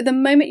at the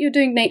moment you're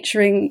doing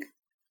naturing,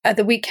 are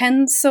the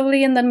weekends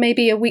solely and then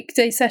maybe a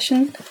weekday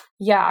session?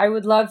 Yeah, I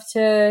would love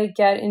to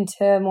get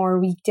into more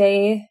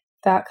weekday,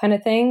 that kind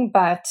of thing.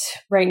 But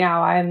right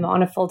now I'm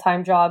on a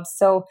full-time job,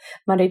 so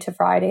Monday to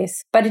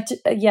Fridays. But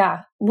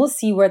we'll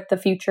see what the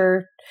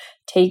future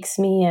takes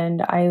me.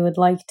 And I would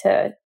like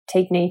to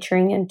take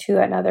naturing into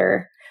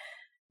another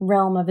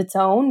realm of its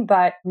own.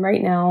 But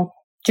right now,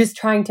 just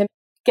trying to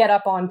get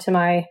up onto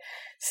my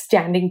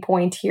standing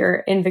point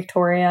here in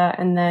Victoria,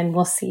 and then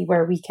we'll see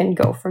where we can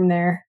go from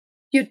there.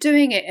 You're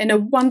doing it in a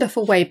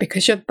wonderful way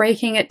because you're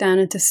breaking it down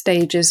into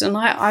stages. And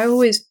I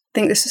always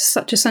think this is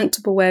such a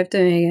sensible way of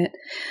doing it.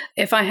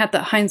 If I had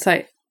that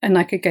hindsight and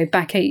I could go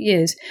back 8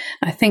 years,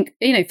 I think,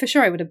 for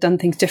sure I would have done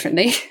things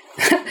differently.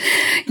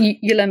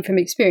 You learn from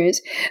experience.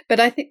 But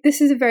I think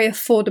this is a very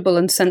affordable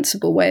and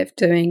sensible way of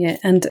doing it.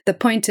 And the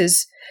point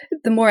is,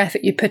 the more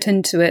effort you put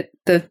into it,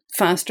 the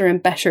faster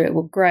and better it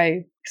will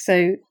grow.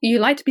 So you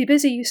like to be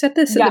busy. You said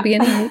this at the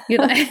beginning.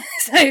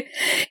 So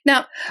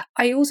now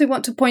I also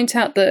want to point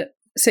out that,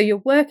 so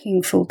you're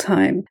working full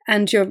time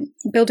and you're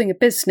building a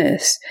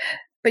business,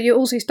 but you're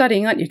also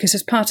studying, aren't you? Because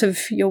as part of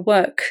your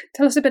work,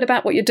 tell us a bit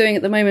about what you're doing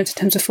at the moment in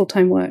terms of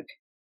full-time work.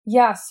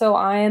 Yeah, so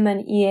I am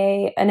an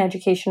EA, an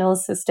educational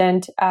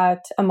assistant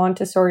at a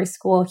Montessori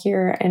school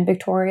here in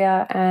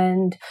Victoria,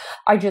 and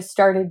I just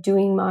started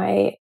doing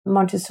my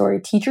Montessori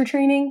teacher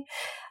training.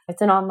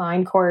 It's an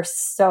online course,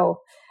 so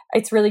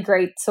it's really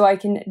great. So I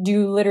can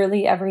do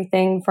literally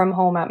everything from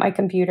home at my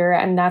computer,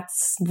 and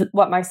that's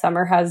what my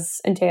summer has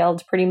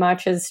entailed pretty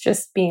much, is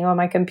just being on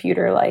my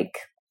computer like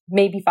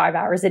maybe 5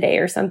 hours a day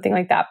or something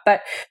like that. But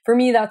for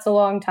me, that's a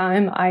long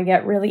time. I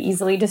get really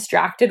easily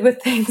distracted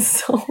with things.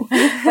 So,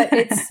 but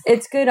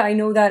it's good. I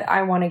know that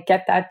I want to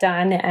get that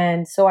done.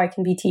 And so I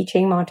can be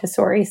teaching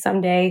Montessori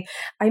someday.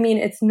 I mean,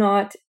 it's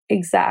not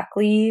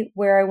exactly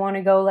where I want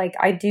to go. Like,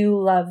 I do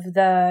love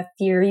the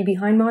theory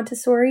behind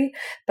Montessori,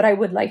 but I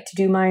would like to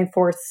do my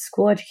 4th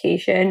school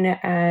education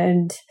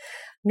and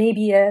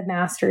maybe a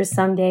master's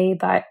someday,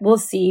 but we'll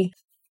see.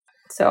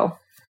 So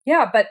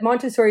yeah, but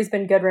Montessori's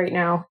been good right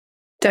now.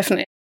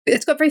 Definitely.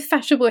 It's got very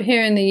fashionable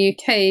here in the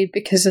UK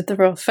because of the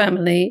royal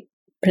family.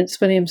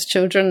 Prince William's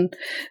children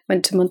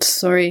went to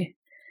Montessori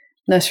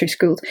nursery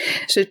schools.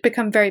 So it's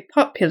become very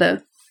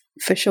popular,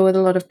 for sure, with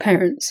a lot of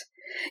parents.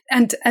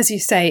 And as you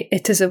say,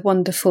 it is a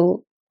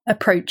wonderful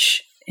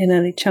approach in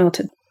early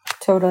childhood.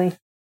 Totally.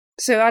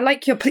 So I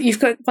like you've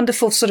got a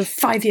wonderful sort of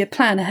 5-year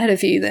plan ahead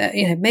of you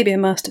there, maybe a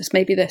master's,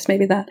 maybe this,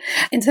 maybe that.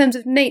 In terms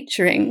of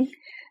naturing,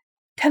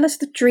 tell us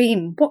the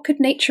dream. What could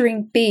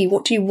naturing be?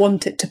 What do you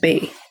want it to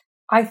be?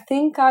 I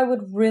think I would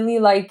really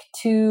like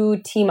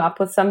to team up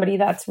with somebody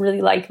that's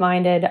really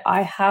like-minded.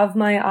 I have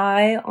my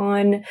eye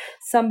on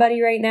somebody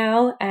right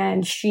now,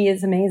 and she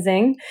is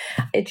amazing.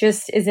 It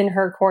just is in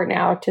her court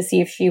now to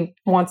see if she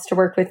wants to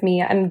work with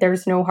me, and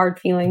there's no hard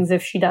feelings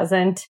if she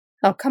doesn't.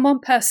 Oh, come on,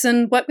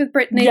 person. Work with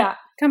Brittany. Yeah.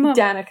 Come on.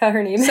 Danica,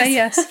 her name is. Say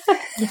yes.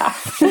 Yeah.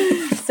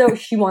 So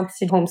she wants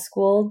to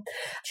homeschool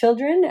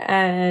children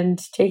and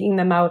taking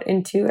them out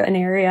into an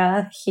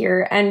area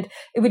here. And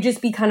it would just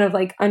be kind of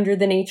like under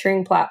the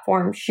naturing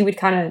platform. She would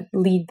kind of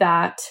lead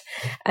that.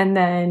 And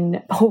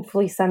then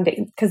hopefully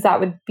someday, because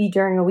that would be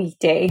during a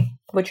weekday,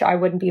 which I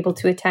wouldn't be able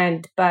to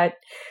attend. But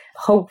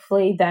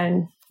hopefully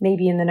then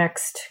maybe in the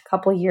next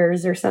couple of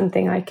years or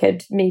something, I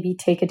could maybe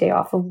take a day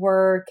off of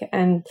work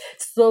and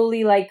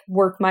slowly like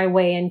work my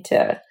way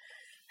into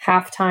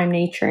half-time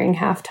naturing,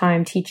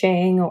 half-time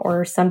teaching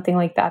or something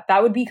like that.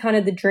 That would be kind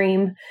of the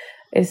dream,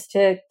 is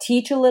to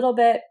teach a little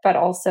bit, but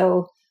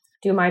also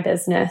do my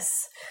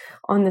business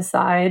on the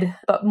side,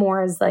 but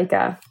more as like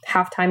a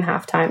half-time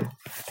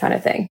kind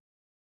of thing.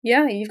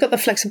 Yeah, you've got the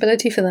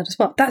flexibility for that as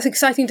well. That's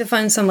exciting to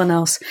find someone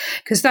else,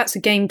 because that's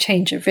a game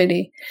changer,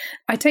 really.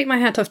 I take my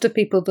hat off to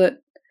people that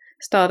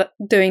start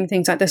doing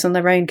things like this on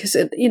their own, because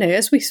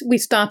as we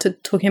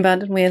started talking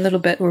about it, and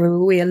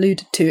we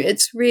alluded to,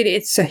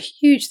 it's a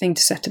huge thing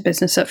to set a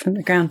business up from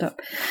the ground up,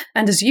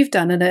 and as you've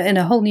done in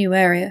a whole new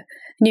area,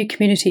 new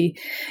community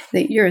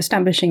that you're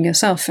establishing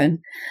yourself in,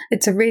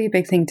 it's a really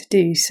big thing to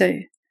do. So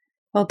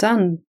well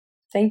done.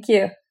 Thank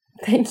you.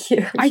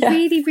 I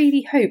really,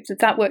 really hope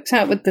that works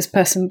out with this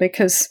person,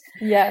 because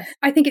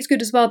I think it's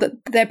good as well that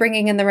they're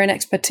bringing in their own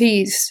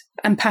expertise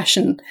and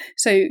passion.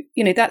 So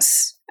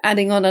that's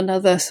adding on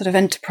another sort of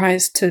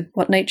enterprise to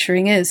what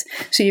naturing is.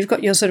 So you've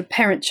got your sort of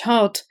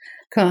parent-child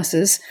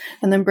classes,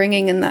 and then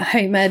bringing in that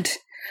home ed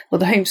or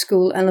the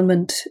homeschool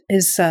element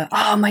is,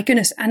 oh my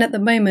goodness, and at the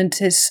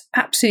moment is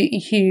absolutely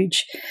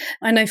huge.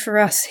 I know for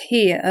us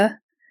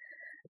here,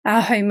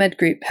 our home ed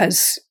group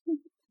has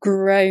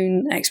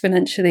grown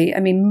exponentially. I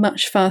mean,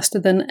 much faster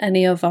than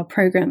any of our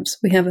programs.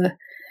 We have a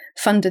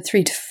funded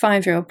 3 to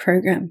 5-year-old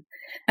program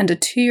and a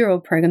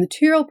 2-year-old program. The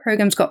 2-year-old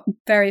program's got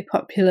very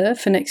popular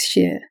for next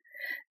year.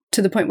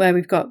 to the point where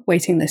we've got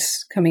waiting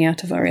lists coming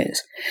out of our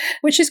ears,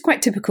 which is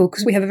quite typical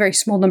because we have a very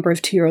small number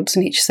of 2-year-olds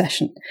in each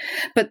session.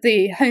 But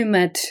the home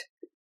ed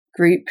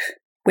group,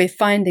 we're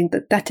finding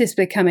that that is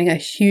becoming a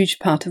huge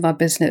part of our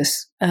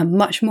business,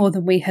 much more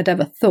than we had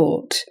ever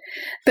thought.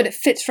 But it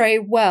fits very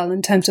well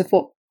in terms of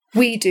what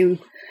we do,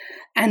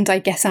 and I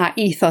guess our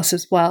ethos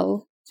as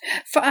well.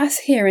 For us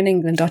here in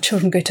England, our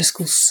children go to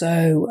school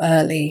so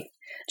early.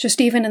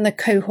 Just even in the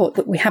cohort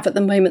that we have at the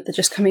moment, they're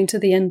just coming to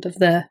the end of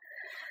their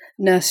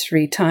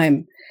nursery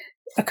time.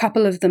 A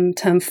couple of them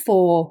turned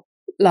 4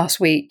 last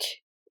week,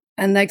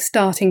 and they're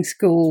starting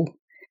school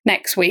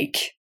next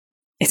week.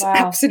 It's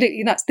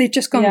absolutely nuts. They've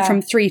just gone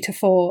from 3 to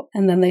 4,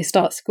 and then they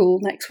start school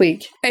next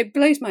week. It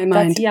blows my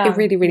mind. It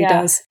really, really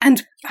does.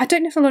 And I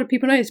don't know if a lot of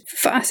people know this,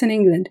 for us in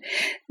England,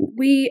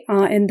 we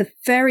are in the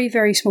very,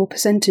 very small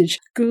percentage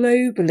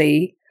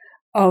globally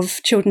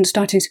of children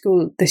starting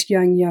school at this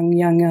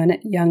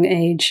young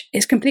age.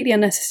 It's completely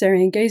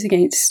unnecessary and goes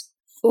against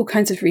all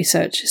kinds of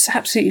research. It's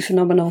absolutely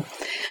phenomenal.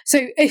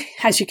 So,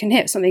 as you can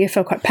hear, it's something I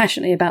feel quite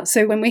passionately about.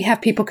 So when we have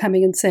people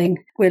coming and saying,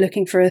 we're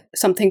looking for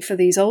something for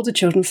these older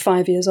children,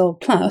 5 years old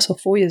plus or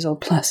 4 years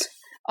old plus,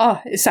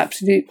 it's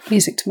absolute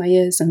music to my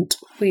ears, and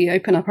we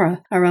open up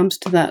our arms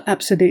to that,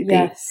 absolutely.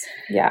 Yes.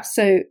 Yeah.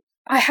 So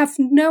I have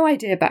no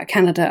idea about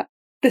Canada.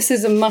 This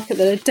is a market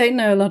that I don't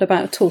know a lot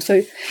about at all.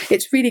 So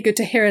it's really good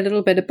to hear a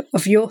little bit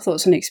of your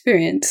thoughts and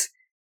experience.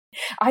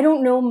 I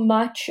don't know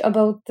much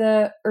about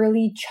the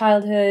early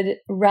childhood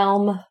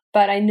realm,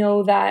 but I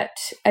know that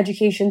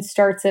education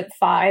starts at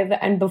 5,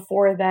 and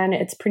before then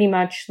it's pretty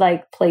much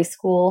like play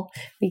school,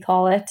 we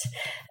call it.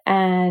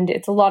 And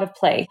it's a lot of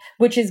play,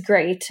 which is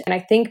great. And I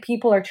think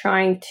people are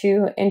trying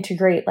to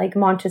integrate like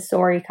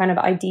Montessori kind of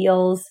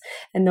ideals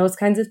and those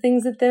kinds of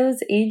things at those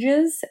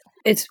ages.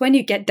 It's when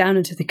you get down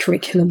into the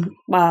curriculum,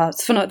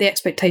 it's the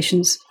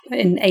expectations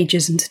in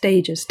ages and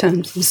stages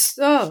terms.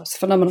 It's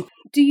phenomenal.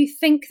 Do you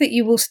think that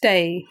you will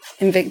stay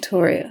in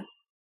Victoria?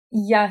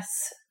 Yes.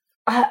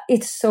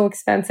 It's so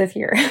expensive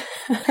here.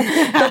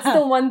 That's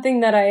the one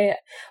thing that I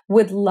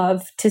would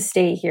love to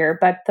stay here.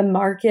 But the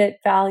market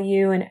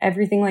value and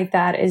everything like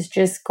that is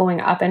just going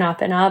up and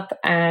up and up.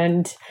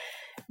 And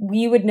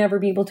we would never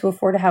be able to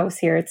afford a house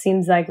here, it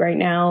seems like right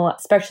now,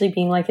 especially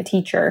being like a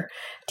teacher.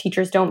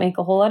 Teachers don't make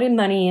a whole lot of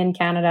money in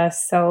Canada.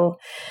 So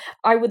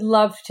I would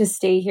love to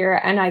stay here.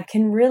 And I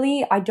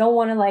don't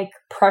want to like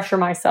pressure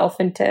myself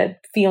into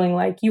feeling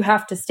like you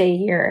have to stay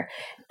here.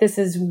 This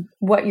is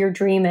what your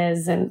dream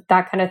is and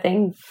that kind of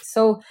thing.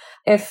 So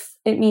if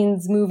it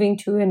means moving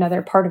to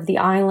another part of the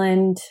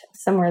island,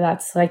 somewhere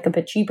that's like a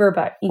bit cheaper,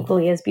 but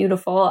equally as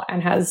beautiful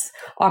and has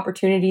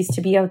opportunities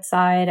to be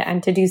outside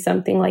and to do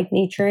something like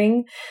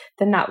naturing,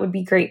 then that would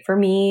be great for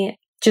me.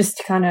 Just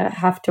to kind of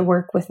have to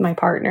work with my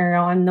partner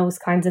on those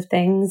kinds of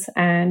things.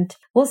 And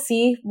we'll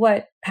see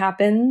what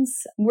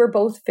happens. We're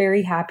both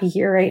very happy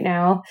here right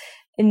now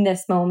in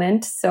this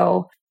moment.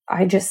 So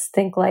I just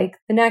think like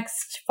the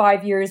next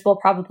 5 years will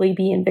probably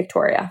be in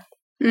Victoria.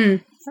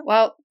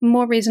 Well,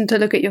 more reason to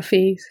look at your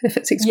fees if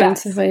it's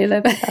expensive where you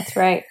live. That's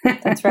right.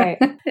 That's right.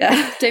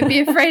 Yeah. Don't be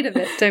afraid of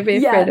it. Don't be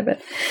afraid of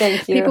it.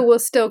 Thank you. People will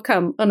still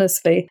come,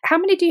 honestly. How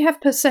many do you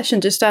have per session,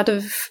 just out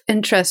of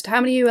interest?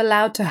 How many are you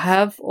allowed to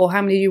have, or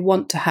how many do you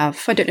want to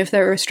have? I don't know if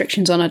there are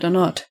restrictions on it or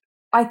not.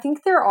 I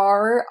think there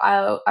are.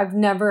 I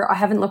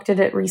haven't looked at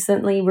it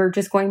recently. We're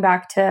just going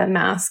back to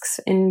masks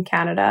in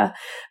Canada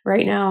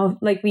right now.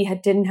 Like we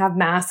didn't have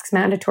masks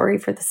mandatory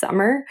for the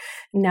summer.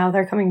 Now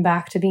they're coming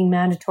back to being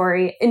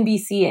mandatory in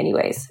BC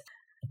anyways.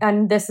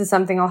 And this is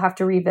something I'll have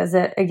to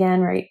revisit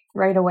again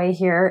right away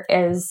here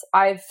is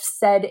I've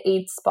said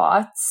 8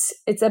 spots.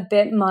 It's a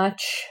bit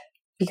much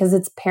because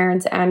it's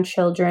parents and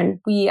children.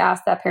 We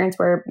ask that parents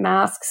wear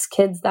masks.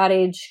 Kids that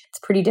age, it's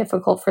pretty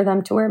difficult for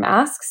them to wear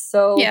masks.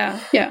 So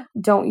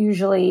don't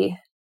usually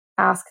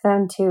ask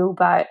them to.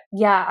 But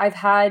yeah, I've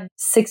had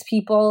 6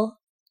 people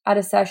at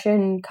a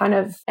session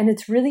and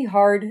it's really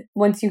hard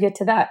once you get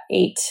to that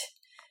 8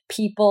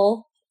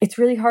 people. It's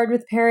really hard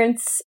with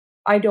parents.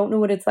 I don't know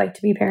what it's like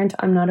to be a parent.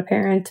 I'm not a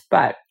parent,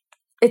 but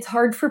it's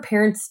hard for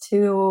parents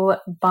to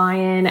buy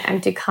in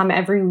and to come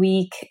every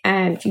week.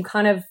 And you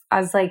kind of,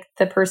 as like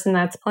the person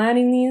that's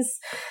planning these,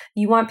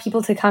 you want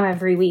people to come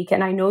every week.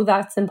 And I know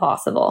that's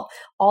impossible.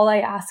 All I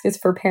ask is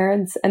for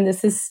parents, and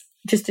this is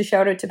just a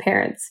shout out to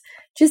parents,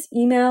 just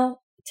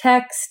email,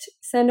 text,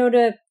 send out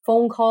a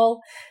phone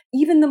call,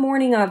 even the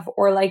morning of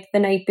or like the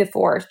night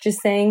before,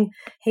 just saying,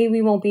 hey,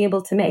 we won't be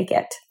able to make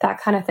it, that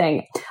kind of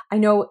thing. I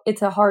know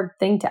it's a hard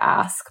thing to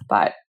ask,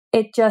 but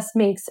it just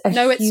makes a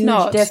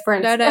huge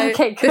difference. No.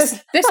 Okay,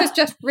 this is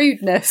just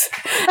rudeness.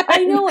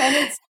 I know,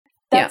 and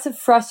that's a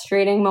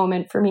frustrating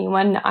moment for me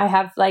when I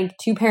have like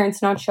 2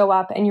 parents not show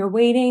up and you're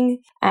waiting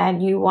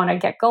and you want to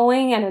get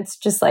going, and it's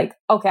just like,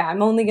 okay,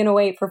 I'm only going to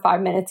wait for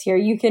 5 minutes here.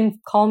 You can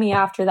call me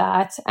after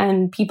that,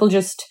 and people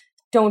just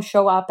don't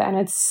show up, and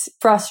it's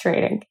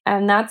frustrating.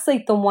 And that's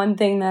like the one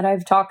thing that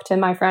I've talked to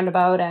my friend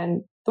about,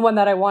 and the one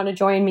that I want to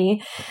join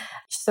me.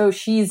 So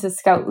she's a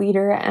scout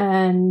leader,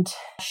 and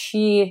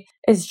she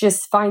is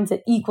just finds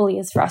it equally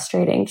as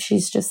frustrating.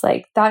 She's just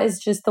like, that is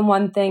just the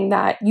one thing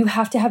that you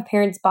have to have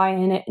parents buy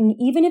in it. And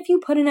even if you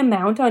put an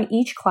amount on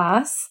each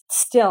class,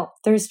 still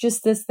there's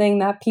just this thing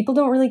that people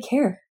don't really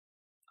care.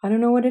 I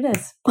don't know what it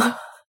is.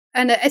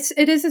 And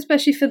it is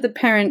especially for the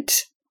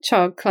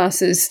parent-child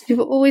classes. You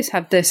will always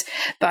have this.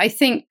 But I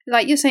think,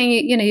 like you're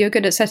saying, you're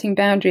good at setting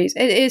boundaries.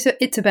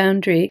 It's a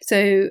boundary.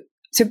 So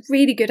it's a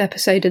really good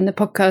episode in the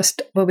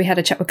podcast where we had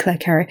a chat with Claire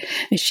Carey.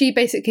 And she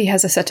basically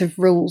has a set of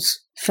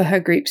rules for her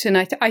groups. And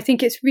I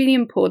think it's really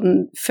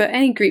important for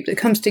any group that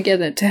comes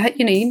together to,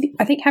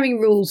 I think having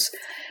rules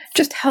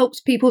just helps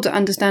people to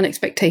understand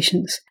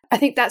expectations. I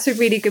think that's a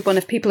really good one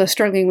if people are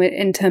struggling with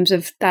in terms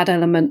of that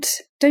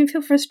element. Don't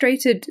feel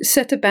frustrated.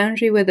 Set a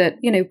boundary with it.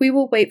 We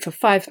will wait for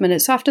 5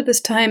 minutes. After this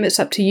time, it's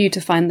up to you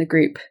to find the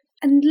group.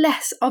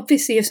 Unless,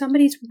 obviously, if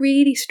somebody's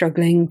really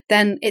struggling,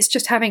 then it's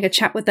just having a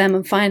chat with them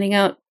and finding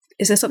out,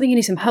 is there something you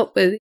need some help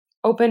with?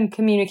 Open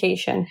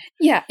communication.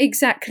 Yeah,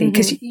 exactly.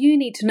 Because you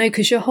need to know,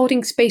 because you're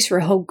holding space for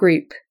a whole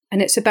group,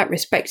 and it's about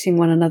respecting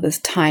one another's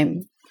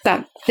time.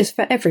 That is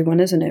for everyone,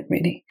 isn't it,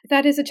 really?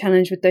 That is a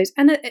challenge with those.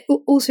 And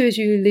also, as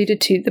you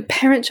alluded to, the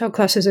parent-child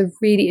classes are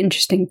really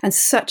interesting and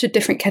such a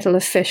different kettle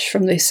of fish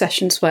from those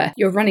sessions where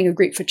you're running a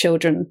group for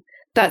children.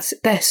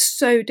 They're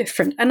so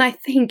different. And I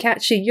think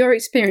actually your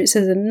experience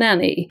as a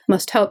nanny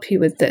must help you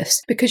with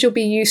this, because you'll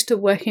be used to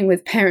working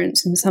with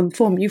parents in some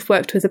form. You've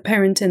worked with a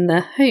parent in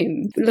their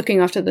home, looking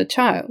after the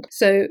child.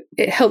 So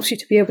it helps you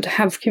to be able to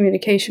have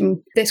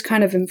communication, this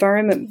kind of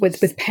environment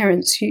with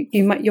parents.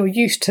 You're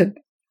used to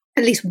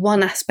at least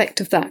one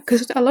aspect of that,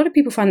 because a lot of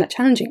people find that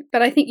challenging.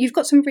 But I think you've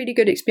got some really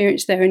good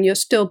experience there, and you're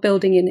still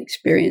building in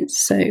experience.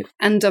 So,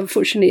 and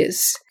unfortunately,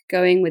 it's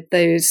going with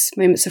those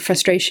moments of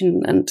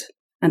frustration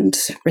and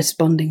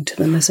responding to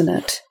them, isn't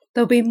it?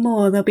 There'll be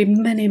more. There'll be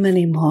many,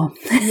 many more.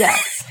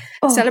 Yes.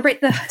 Oh.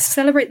 Celebrate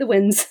the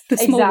wins, the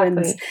small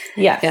wins.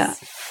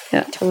 Yes.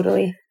 Yeah.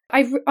 Totally.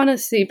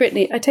 Honestly,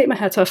 Brittany, I take my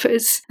hat off. I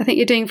think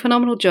you're doing a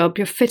phenomenal job.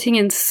 You're fitting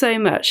in so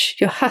much.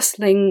 You're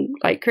hustling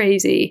like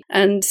crazy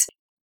and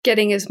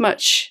getting as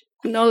much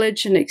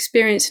knowledge and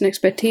experience and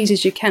expertise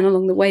as you can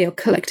along the way. You're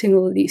collecting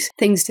all of these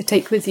things to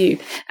take with you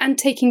and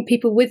taking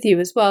people with you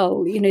as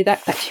well.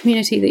 That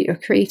community that you're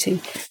creating,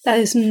 that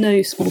is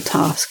no small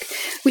task.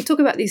 We talk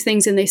about these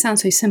things and they sound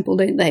so simple,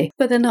 don't they?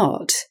 But they're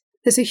not.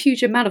 There's a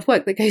huge amount of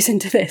work that goes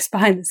into this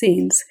behind the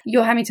scenes.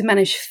 You're having to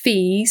manage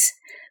fees,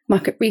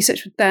 market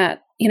research with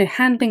that,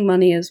 handling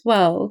money as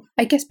well.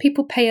 I guess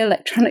people pay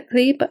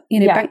electronically, but,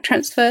 bank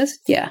transfers.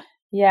 Yeah.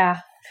 Yeah.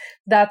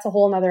 That's a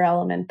whole nother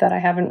element that I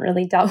haven't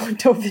really dove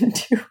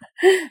into,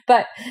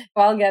 but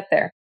I'll get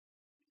there.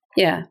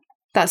 Yeah,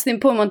 that's the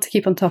important one to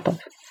keep on top of.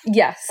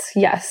 Yes.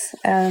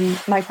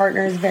 My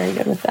partner is very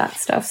good with that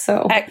stuff.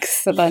 So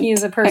excellent.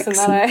 He's a person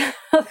that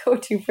I'll go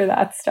to for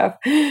that stuff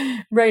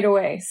right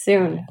away.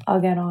 Soon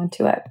I'll get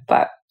onto it,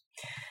 but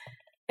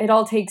it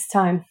all takes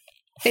time.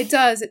 It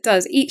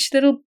does. Each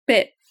little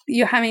bit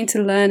you're having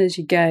to learn as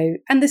you go.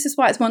 And this is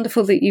why it's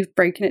wonderful that you've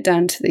broken it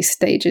down to these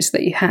stages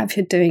that you have.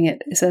 You're doing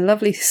it. It's a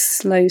lovely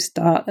slow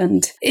start,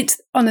 and it's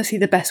honestly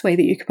the best way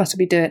that you could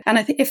possibly do it. And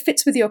I think it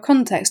fits with your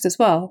context as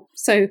well.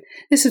 So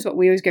this is what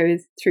we always go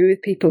through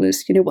with people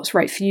is, what's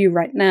right for you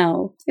right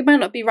now. It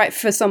might not be right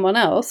for someone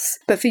else,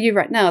 but for you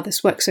right now,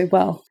 this works so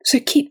well. So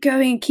keep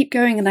going.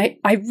 And I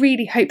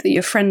really hope that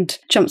your friend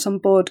jumps on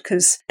board,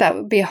 because that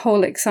would be a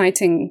whole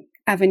exciting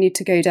avenue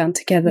to go down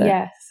together.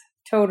 Yes,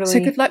 totally. So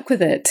good luck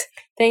with it.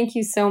 Thank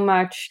you so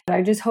much.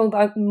 I just hope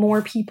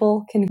more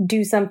people can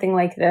do something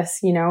like this,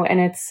 and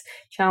it's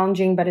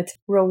challenging, but it's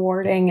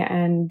rewarding.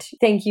 And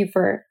thank you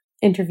for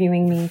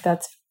interviewing me.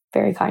 That's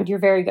very kind. You're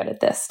very good at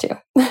this too.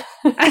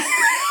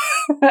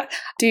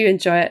 Do you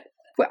enjoy it?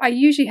 I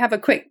usually have a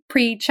quick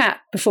pre-chat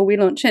before we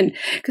launch in,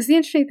 because the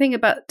interesting thing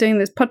about doing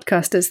this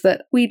podcast is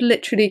that we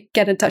literally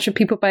get in touch with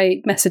people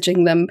by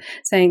messaging them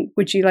saying,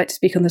 would you like to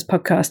speak on this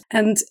podcast?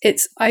 And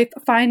I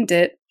find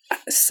it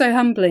so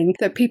humbling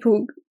that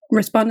people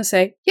respond and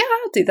say, yeah,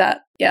 I'll do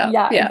that.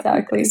 Yeah,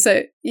 exactly.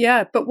 So,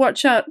 but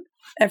watch out,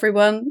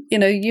 everyone.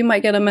 You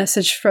might get a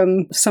message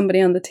from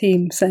somebody on the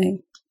team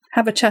saying,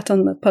 have a chat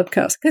on the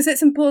podcast, because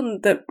it's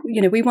important that,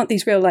 we want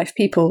these real life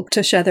people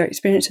to share their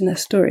experience and their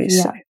stories.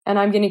 Yeah. So. And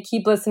I'm going to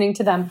keep listening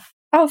to them.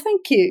 Oh,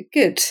 thank you.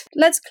 Good.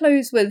 Let's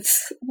close with,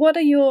 what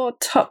are your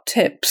top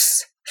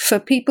tips for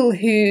people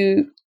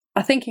who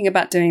are thinking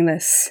about doing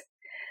this?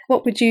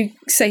 What would you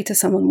say to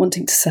someone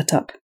wanting to set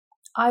up?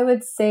 I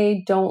would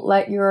say don't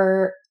let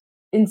your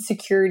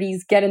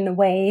insecurities get in the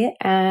way,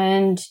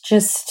 and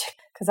just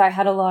because I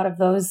had a lot of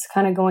those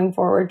kind of going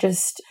forward,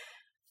 just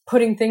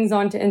putting things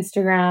onto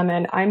Instagram,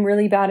 and I'm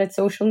really bad at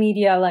social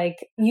media. Like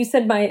you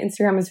said, my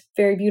Instagram is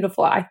very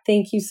beautiful. I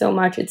thank you so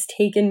much. It's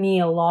taken me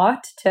a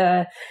lot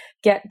to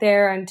get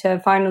there and to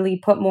finally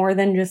put more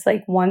than just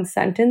like one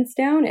sentence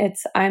down.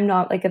 I'm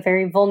not like a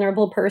very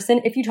vulnerable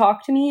person. If you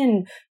talk to me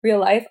in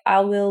real life, I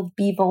will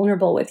be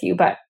vulnerable with you,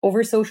 but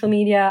over social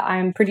media,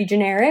 I'm pretty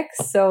generic.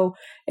 So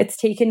it's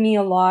taken me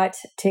a lot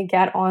to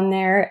get on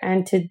there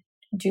and to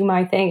do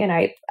my thing. And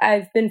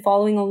I've been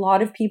following a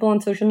lot of people on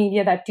social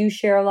media that do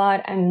share a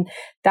lot, and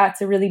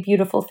that's a really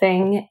beautiful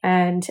thing.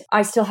 And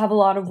I still have a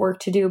lot of work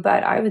to do,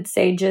 but I would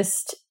say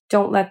just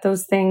don't let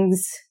those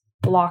things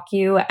block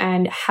you,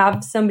 and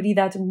have somebody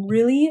that's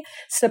really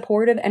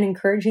supportive and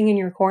encouraging in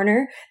your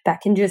corner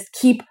that can just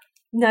keep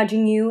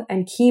nudging you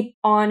and keep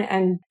on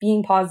and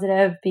being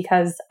positive,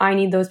 because I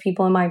need those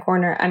people in my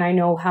corner and I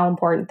know how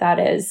important that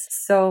is.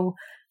 So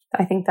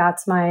I think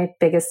that's my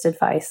biggest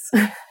advice.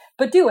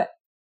 But do it.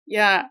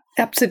 Yeah,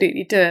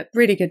 absolutely do it.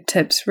 Really good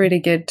tips. Really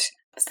good.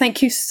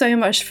 Thank you so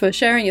much for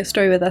sharing your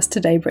story with us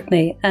today,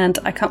 Brittany. And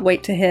I can't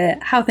wait to hear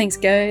how things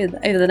go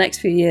over the next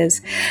few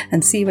years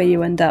and see where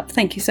you end up.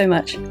 Thank you so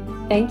much.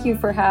 Thank you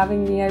for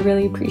having me. I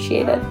really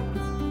appreciate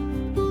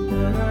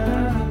it.